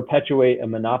perpetuate a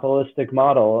monopolistic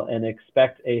model and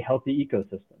expect a healthy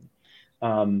ecosystem.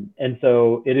 And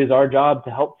so it is our job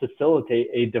to help facilitate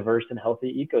a diverse and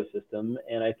healthy ecosystem.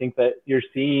 And I think that you're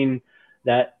seeing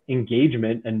that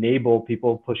engagement enable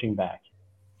people pushing back.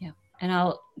 Yeah. And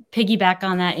I'll piggyback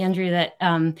on that, Andrew, that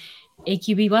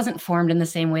AQB wasn't formed in the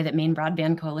same way that Maine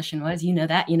Broadband Coalition was. You know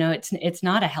that, it's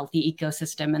not a healthy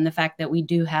ecosystem. And the fact that we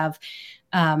do have,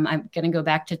 I'm going to go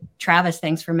back to Travis.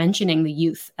 Thanks for mentioning the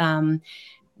youth.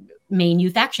 Maine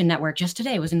Youth Action Network just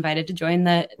today was invited to join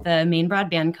the Maine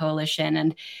Broadband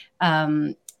Coalition.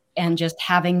 And just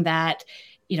having that,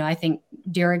 I think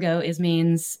Dirigo is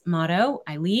Maine's motto,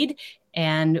 I lead.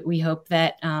 And we hope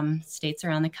that states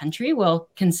around the country will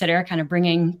consider kind of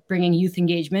bringing youth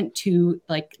engagement to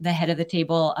like the head of the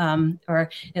table, or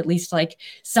at least like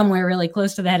somewhere really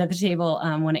close to the head of the table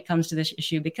when it comes to this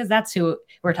issue, because that's who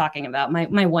we're talking about. My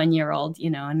 1-year-old,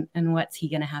 and what's he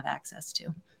going to have access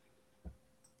to?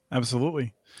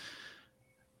 Absolutely.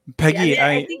 Peggy, yeah,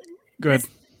 I think go ahead.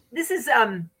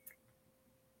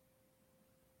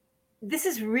 This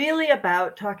is really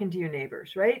about talking to your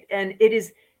neighbors, right?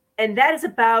 And that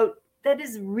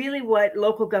is really what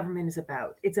local government is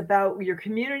about. It's about your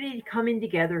community coming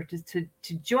together to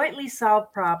jointly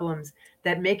solve problems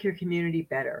that make your community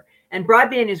better. And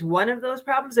broadband is one of those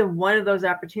problems and one of those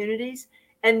opportunities.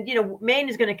 And, Maine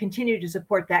is going to continue to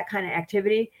support that kind of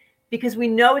activity because we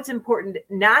know it's important,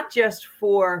 not just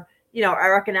for,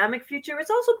 our economic future.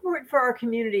 It's also important for our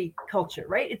community culture,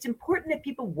 right? It's important that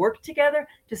people work together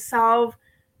to solve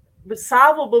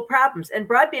solvable problems, and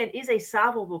broadband is a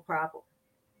solvable problem.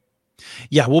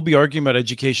 Yeah, we'll be arguing about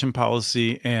education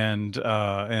policy and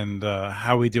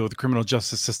how we deal with the criminal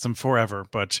justice system forever.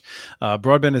 But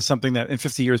broadband is something that in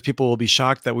 50 years, people will be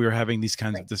shocked that we were having these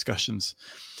kinds of discussions.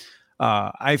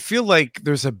 I feel like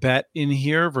there's a bet in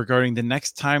here regarding the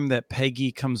next time that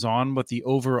Peggy comes on, what the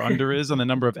over-under is on the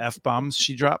number of F-bombs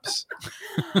she drops.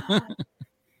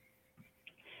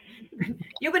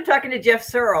 You've been talking to Jeff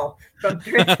Searle from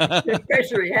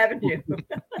Treasury, haven't you?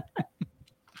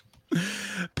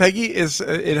 Peggy,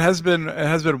 it has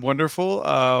been wonderful.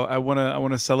 I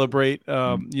want to celebrate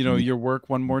your work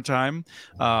one more time,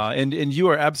 and you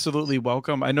are absolutely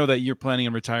welcome. I know that you're planning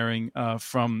on retiring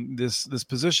from this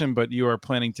position, but you are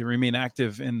planning to remain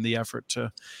active in the effort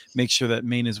to make sure that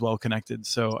Maine is well connected.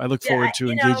 So I look forward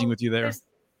to engaging with you there.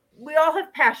 We all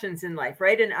have passions in life,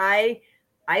 right? And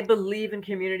I believe in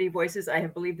community voices. I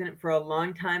have believed in it for a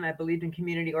long time. I believed in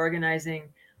community organizing,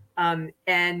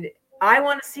 and I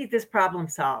want to see this problem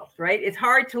solved, right? It's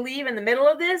hard to leave in the middle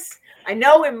of this. I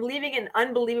know I'm leaving in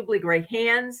unbelievably great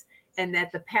hands, and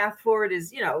that the path forward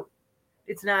is,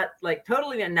 it's not like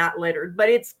totally not littered, but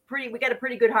we got a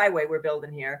pretty good highway we're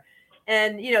building here.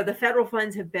 And, the federal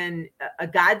funds have been a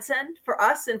godsend for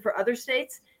us and for other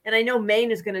states. And I know Maine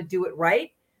is going to do it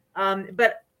right.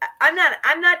 But I'm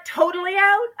not totally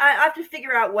out. I have to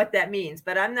figure out what that means,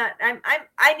 but I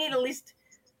need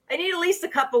at least a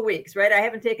couple weeks, right? I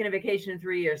haven't taken a vacation in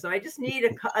 3 years, so I just need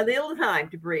a little time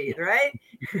to breathe, right?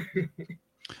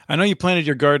 I know you planted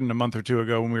your garden a month or two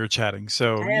ago when we were chatting,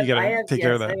 so you got to take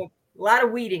care of that. I have a lot of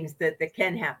weedings that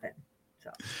can happen.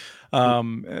 So.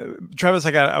 Travis,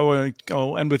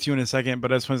 I'll end with you in a second,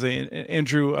 but I just want to say,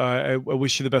 Andrew, I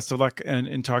wish you the best of luck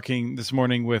in talking this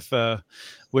morning with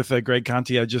Greg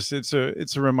Conti. It's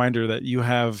a reminder that you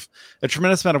have a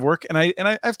tremendous amount of work, and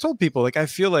I've told people, like, I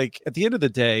feel like at the end of the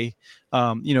day,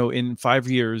 in 5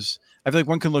 years, I feel like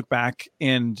one can look back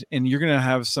and you're going to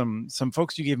have some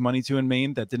folks you gave money to in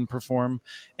Maine that didn't perform,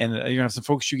 and you're going to have some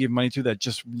folks you gave money to that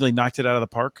just really knocked it out of the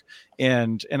park.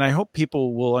 And I hope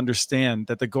people will understand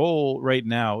that the goal right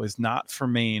now is not for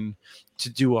Maine to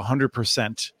do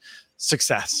 100%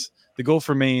 success. The goal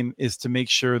for Maine is to make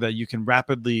sure that you can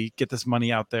rapidly get this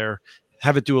money out there,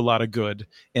 have it do a lot of good,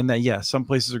 and that, some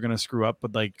places are going to screw up,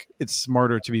 but like, it's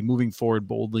smarter to be moving forward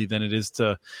boldly than it is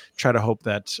to try to hope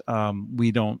that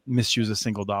we don't misuse a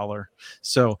single dollar.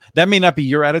 So that may not be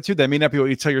your attitude. That may not be what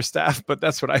you tell your staff, but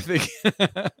that's what I think.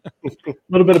 A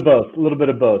little bit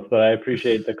of both, but I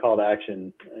appreciate the call to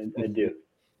action. I do.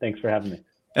 Thanks for having me.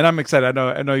 And I'm excited.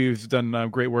 I know you've done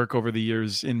great work over the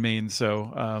years in Maine.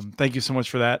 So thank you so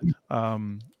much for that.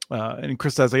 And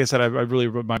Krista, as like I said, I really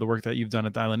admire the work that you've done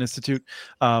at the Island Institute.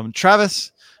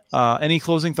 Travis, any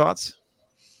closing thoughts?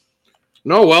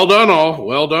 No, well done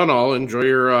all. Enjoy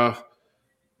your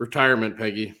retirement,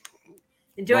 Peggy.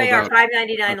 Enjoy our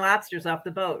 $5.99 lobsters off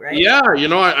the boat, right? Yeah,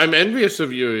 I'm envious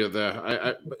of you.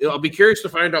 I'll be curious to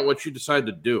find out what you decide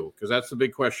to do, because that's the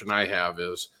big question I have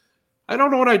is, I don't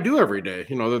know what I do every day,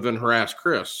 other than harass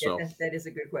Chris. So that is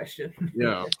a good question.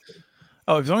 Yeah.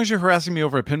 Oh, as long as you're harassing me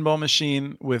over a pinball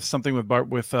machine with something with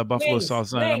buffalo Wings,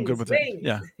 sauce on it, I'm good with wings. it.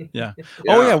 Yeah. Yeah.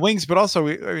 Oh yeah, wings. But also,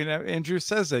 Andrew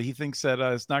says that he thinks that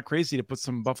it's not crazy to put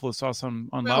some buffalo sauce on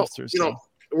lobsters.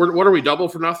 What are we double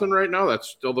for nothing right now? That's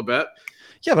still the bet.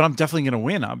 Yeah, but I'm definitely going to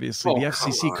win. Obviously, the come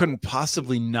FCC on. couldn't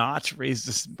possibly not raise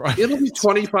this. It'll be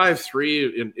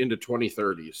 25-3 into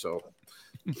 2030. So,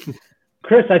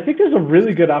 Chris, I think there's a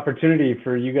really good opportunity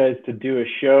for you guys to do a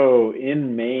show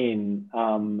in Maine,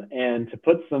 and to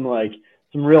put some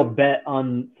real bet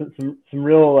on some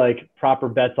real like proper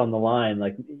bets on the line.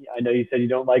 Like, I know you said you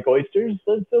don't like oysters,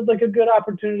 so it feels like a good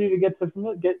opportunity to get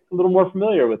a little more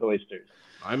familiar with oysters.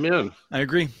 I'm in. I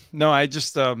agree. No, I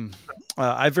just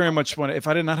I very much want to. If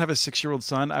I did not have a 6-year-old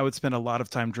son, I would spend a lot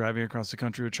of time driving across the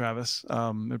country with Travis.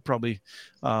 It probably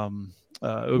it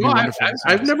would be wonderful.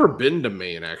 I've never been to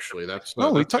Maine, actually. That's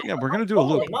we're going to do a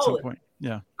loop at some point.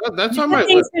 Yeah, that's on my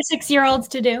things for 6-year-olds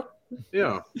to do.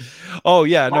 Yeah. Oh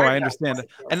yeah, no, I understand.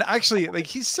 And actually, like,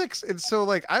 he's 6, and so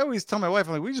like I always tell my wife,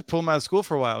 I'm like, we just pull him out of school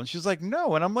for a while, and she's like,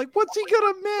 no, and I'm like, what's he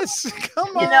gonna miss?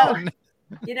 Come on.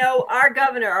 Our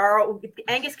governor,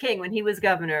 Angus King, when he was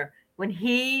governor, when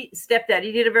he stepped out,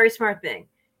 he did a very smart thing.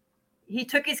 He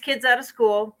took his kids out of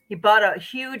school. He bought a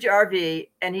huge RV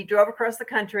and he drove across the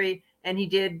country and he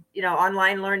did,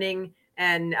 online learning.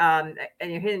 And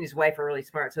he and his wife are really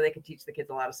smart, so they could teach the kids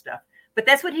a lot of stuff. But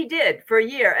that's what he did for a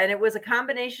year. And it was a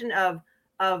combination of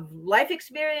life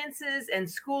experiences and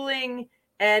schooling,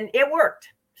 and it worked.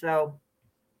 So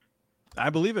I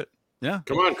believe it. Yeah.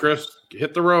 Come on, Chris,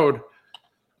 hit the road.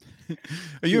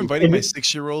 Are you inviting my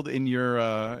 6-year-old in your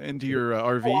into your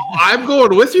RV? I'm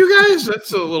going with you guys.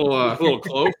 That's a little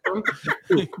close.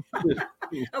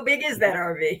 How big is that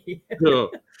RV?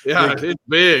 Yeah, it's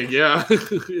big. Yeah,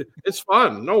 it's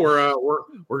fun. No,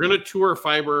 we're gonna tour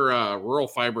rural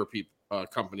fiber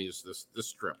companies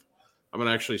this trip. I'm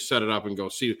gonna actually set it up and go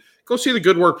see the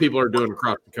good work people are doing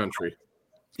across the country.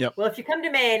 Yep. Well, if you come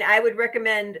to Maine, I would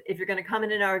recommend, if you're going to come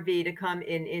in an RV, to come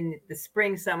in the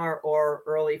spring, summer, or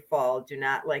early fall. Do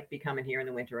not be coming here in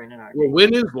the winter in an RV. Well,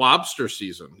 when is lobster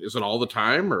season? Is it all the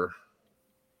time or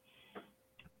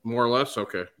more or less?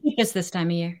 Okay. Just this time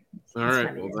of year. All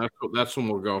right. Well, that's when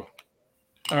we'll go.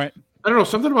 All right. I don't know,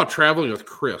 something about traveling with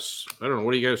Chris. I don't know.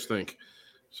 What do you guys think?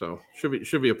 So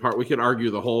should be a part. We can argue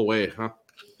the whole way, huh?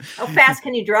 How fast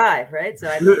can you drive, right? So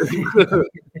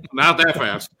not that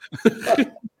fast.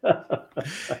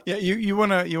 Yeah, you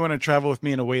wanna travel with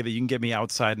me in a way that you can get me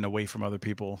outside and away from other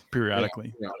people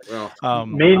periodically. Yeah, well,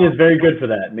 Maine is very good for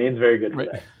that. Maine's very good for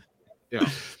that. Yeah.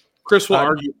 Chris will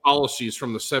argue policies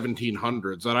from the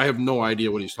 1700s that I have no idea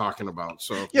what he's talking about.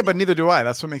 So yeah, but neither do I.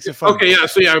 That's what makes it fun. Okay, yeah.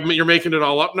 So you're making it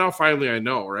all up now. Finally, I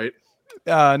know, right?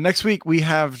 Next week we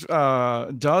have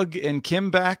Doug and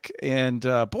Kim back, and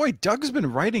boy, Doug's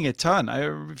been writing a ton.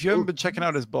 If you haven't been checking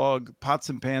out his blog, Pots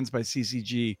and Pans by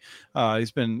CCG,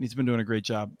 he's been doing a great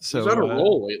job. So he's on a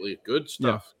roll lately. Good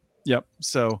stuff. Yeah. Yep.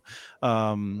 So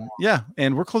yeah,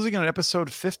 and we're closing on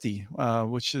episode 50,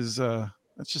 which is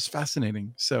that's just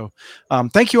fascinating. So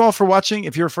thank you all for watching.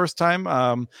 If you're a first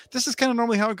time, this is kind of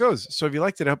normally how it goes. So if you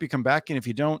liked it, I hope you come back, and if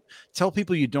you don't, tell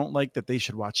people you don't like that they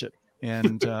should watch it.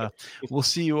 And we'll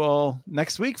see you all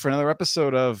next week for another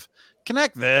episode of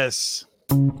Connect This.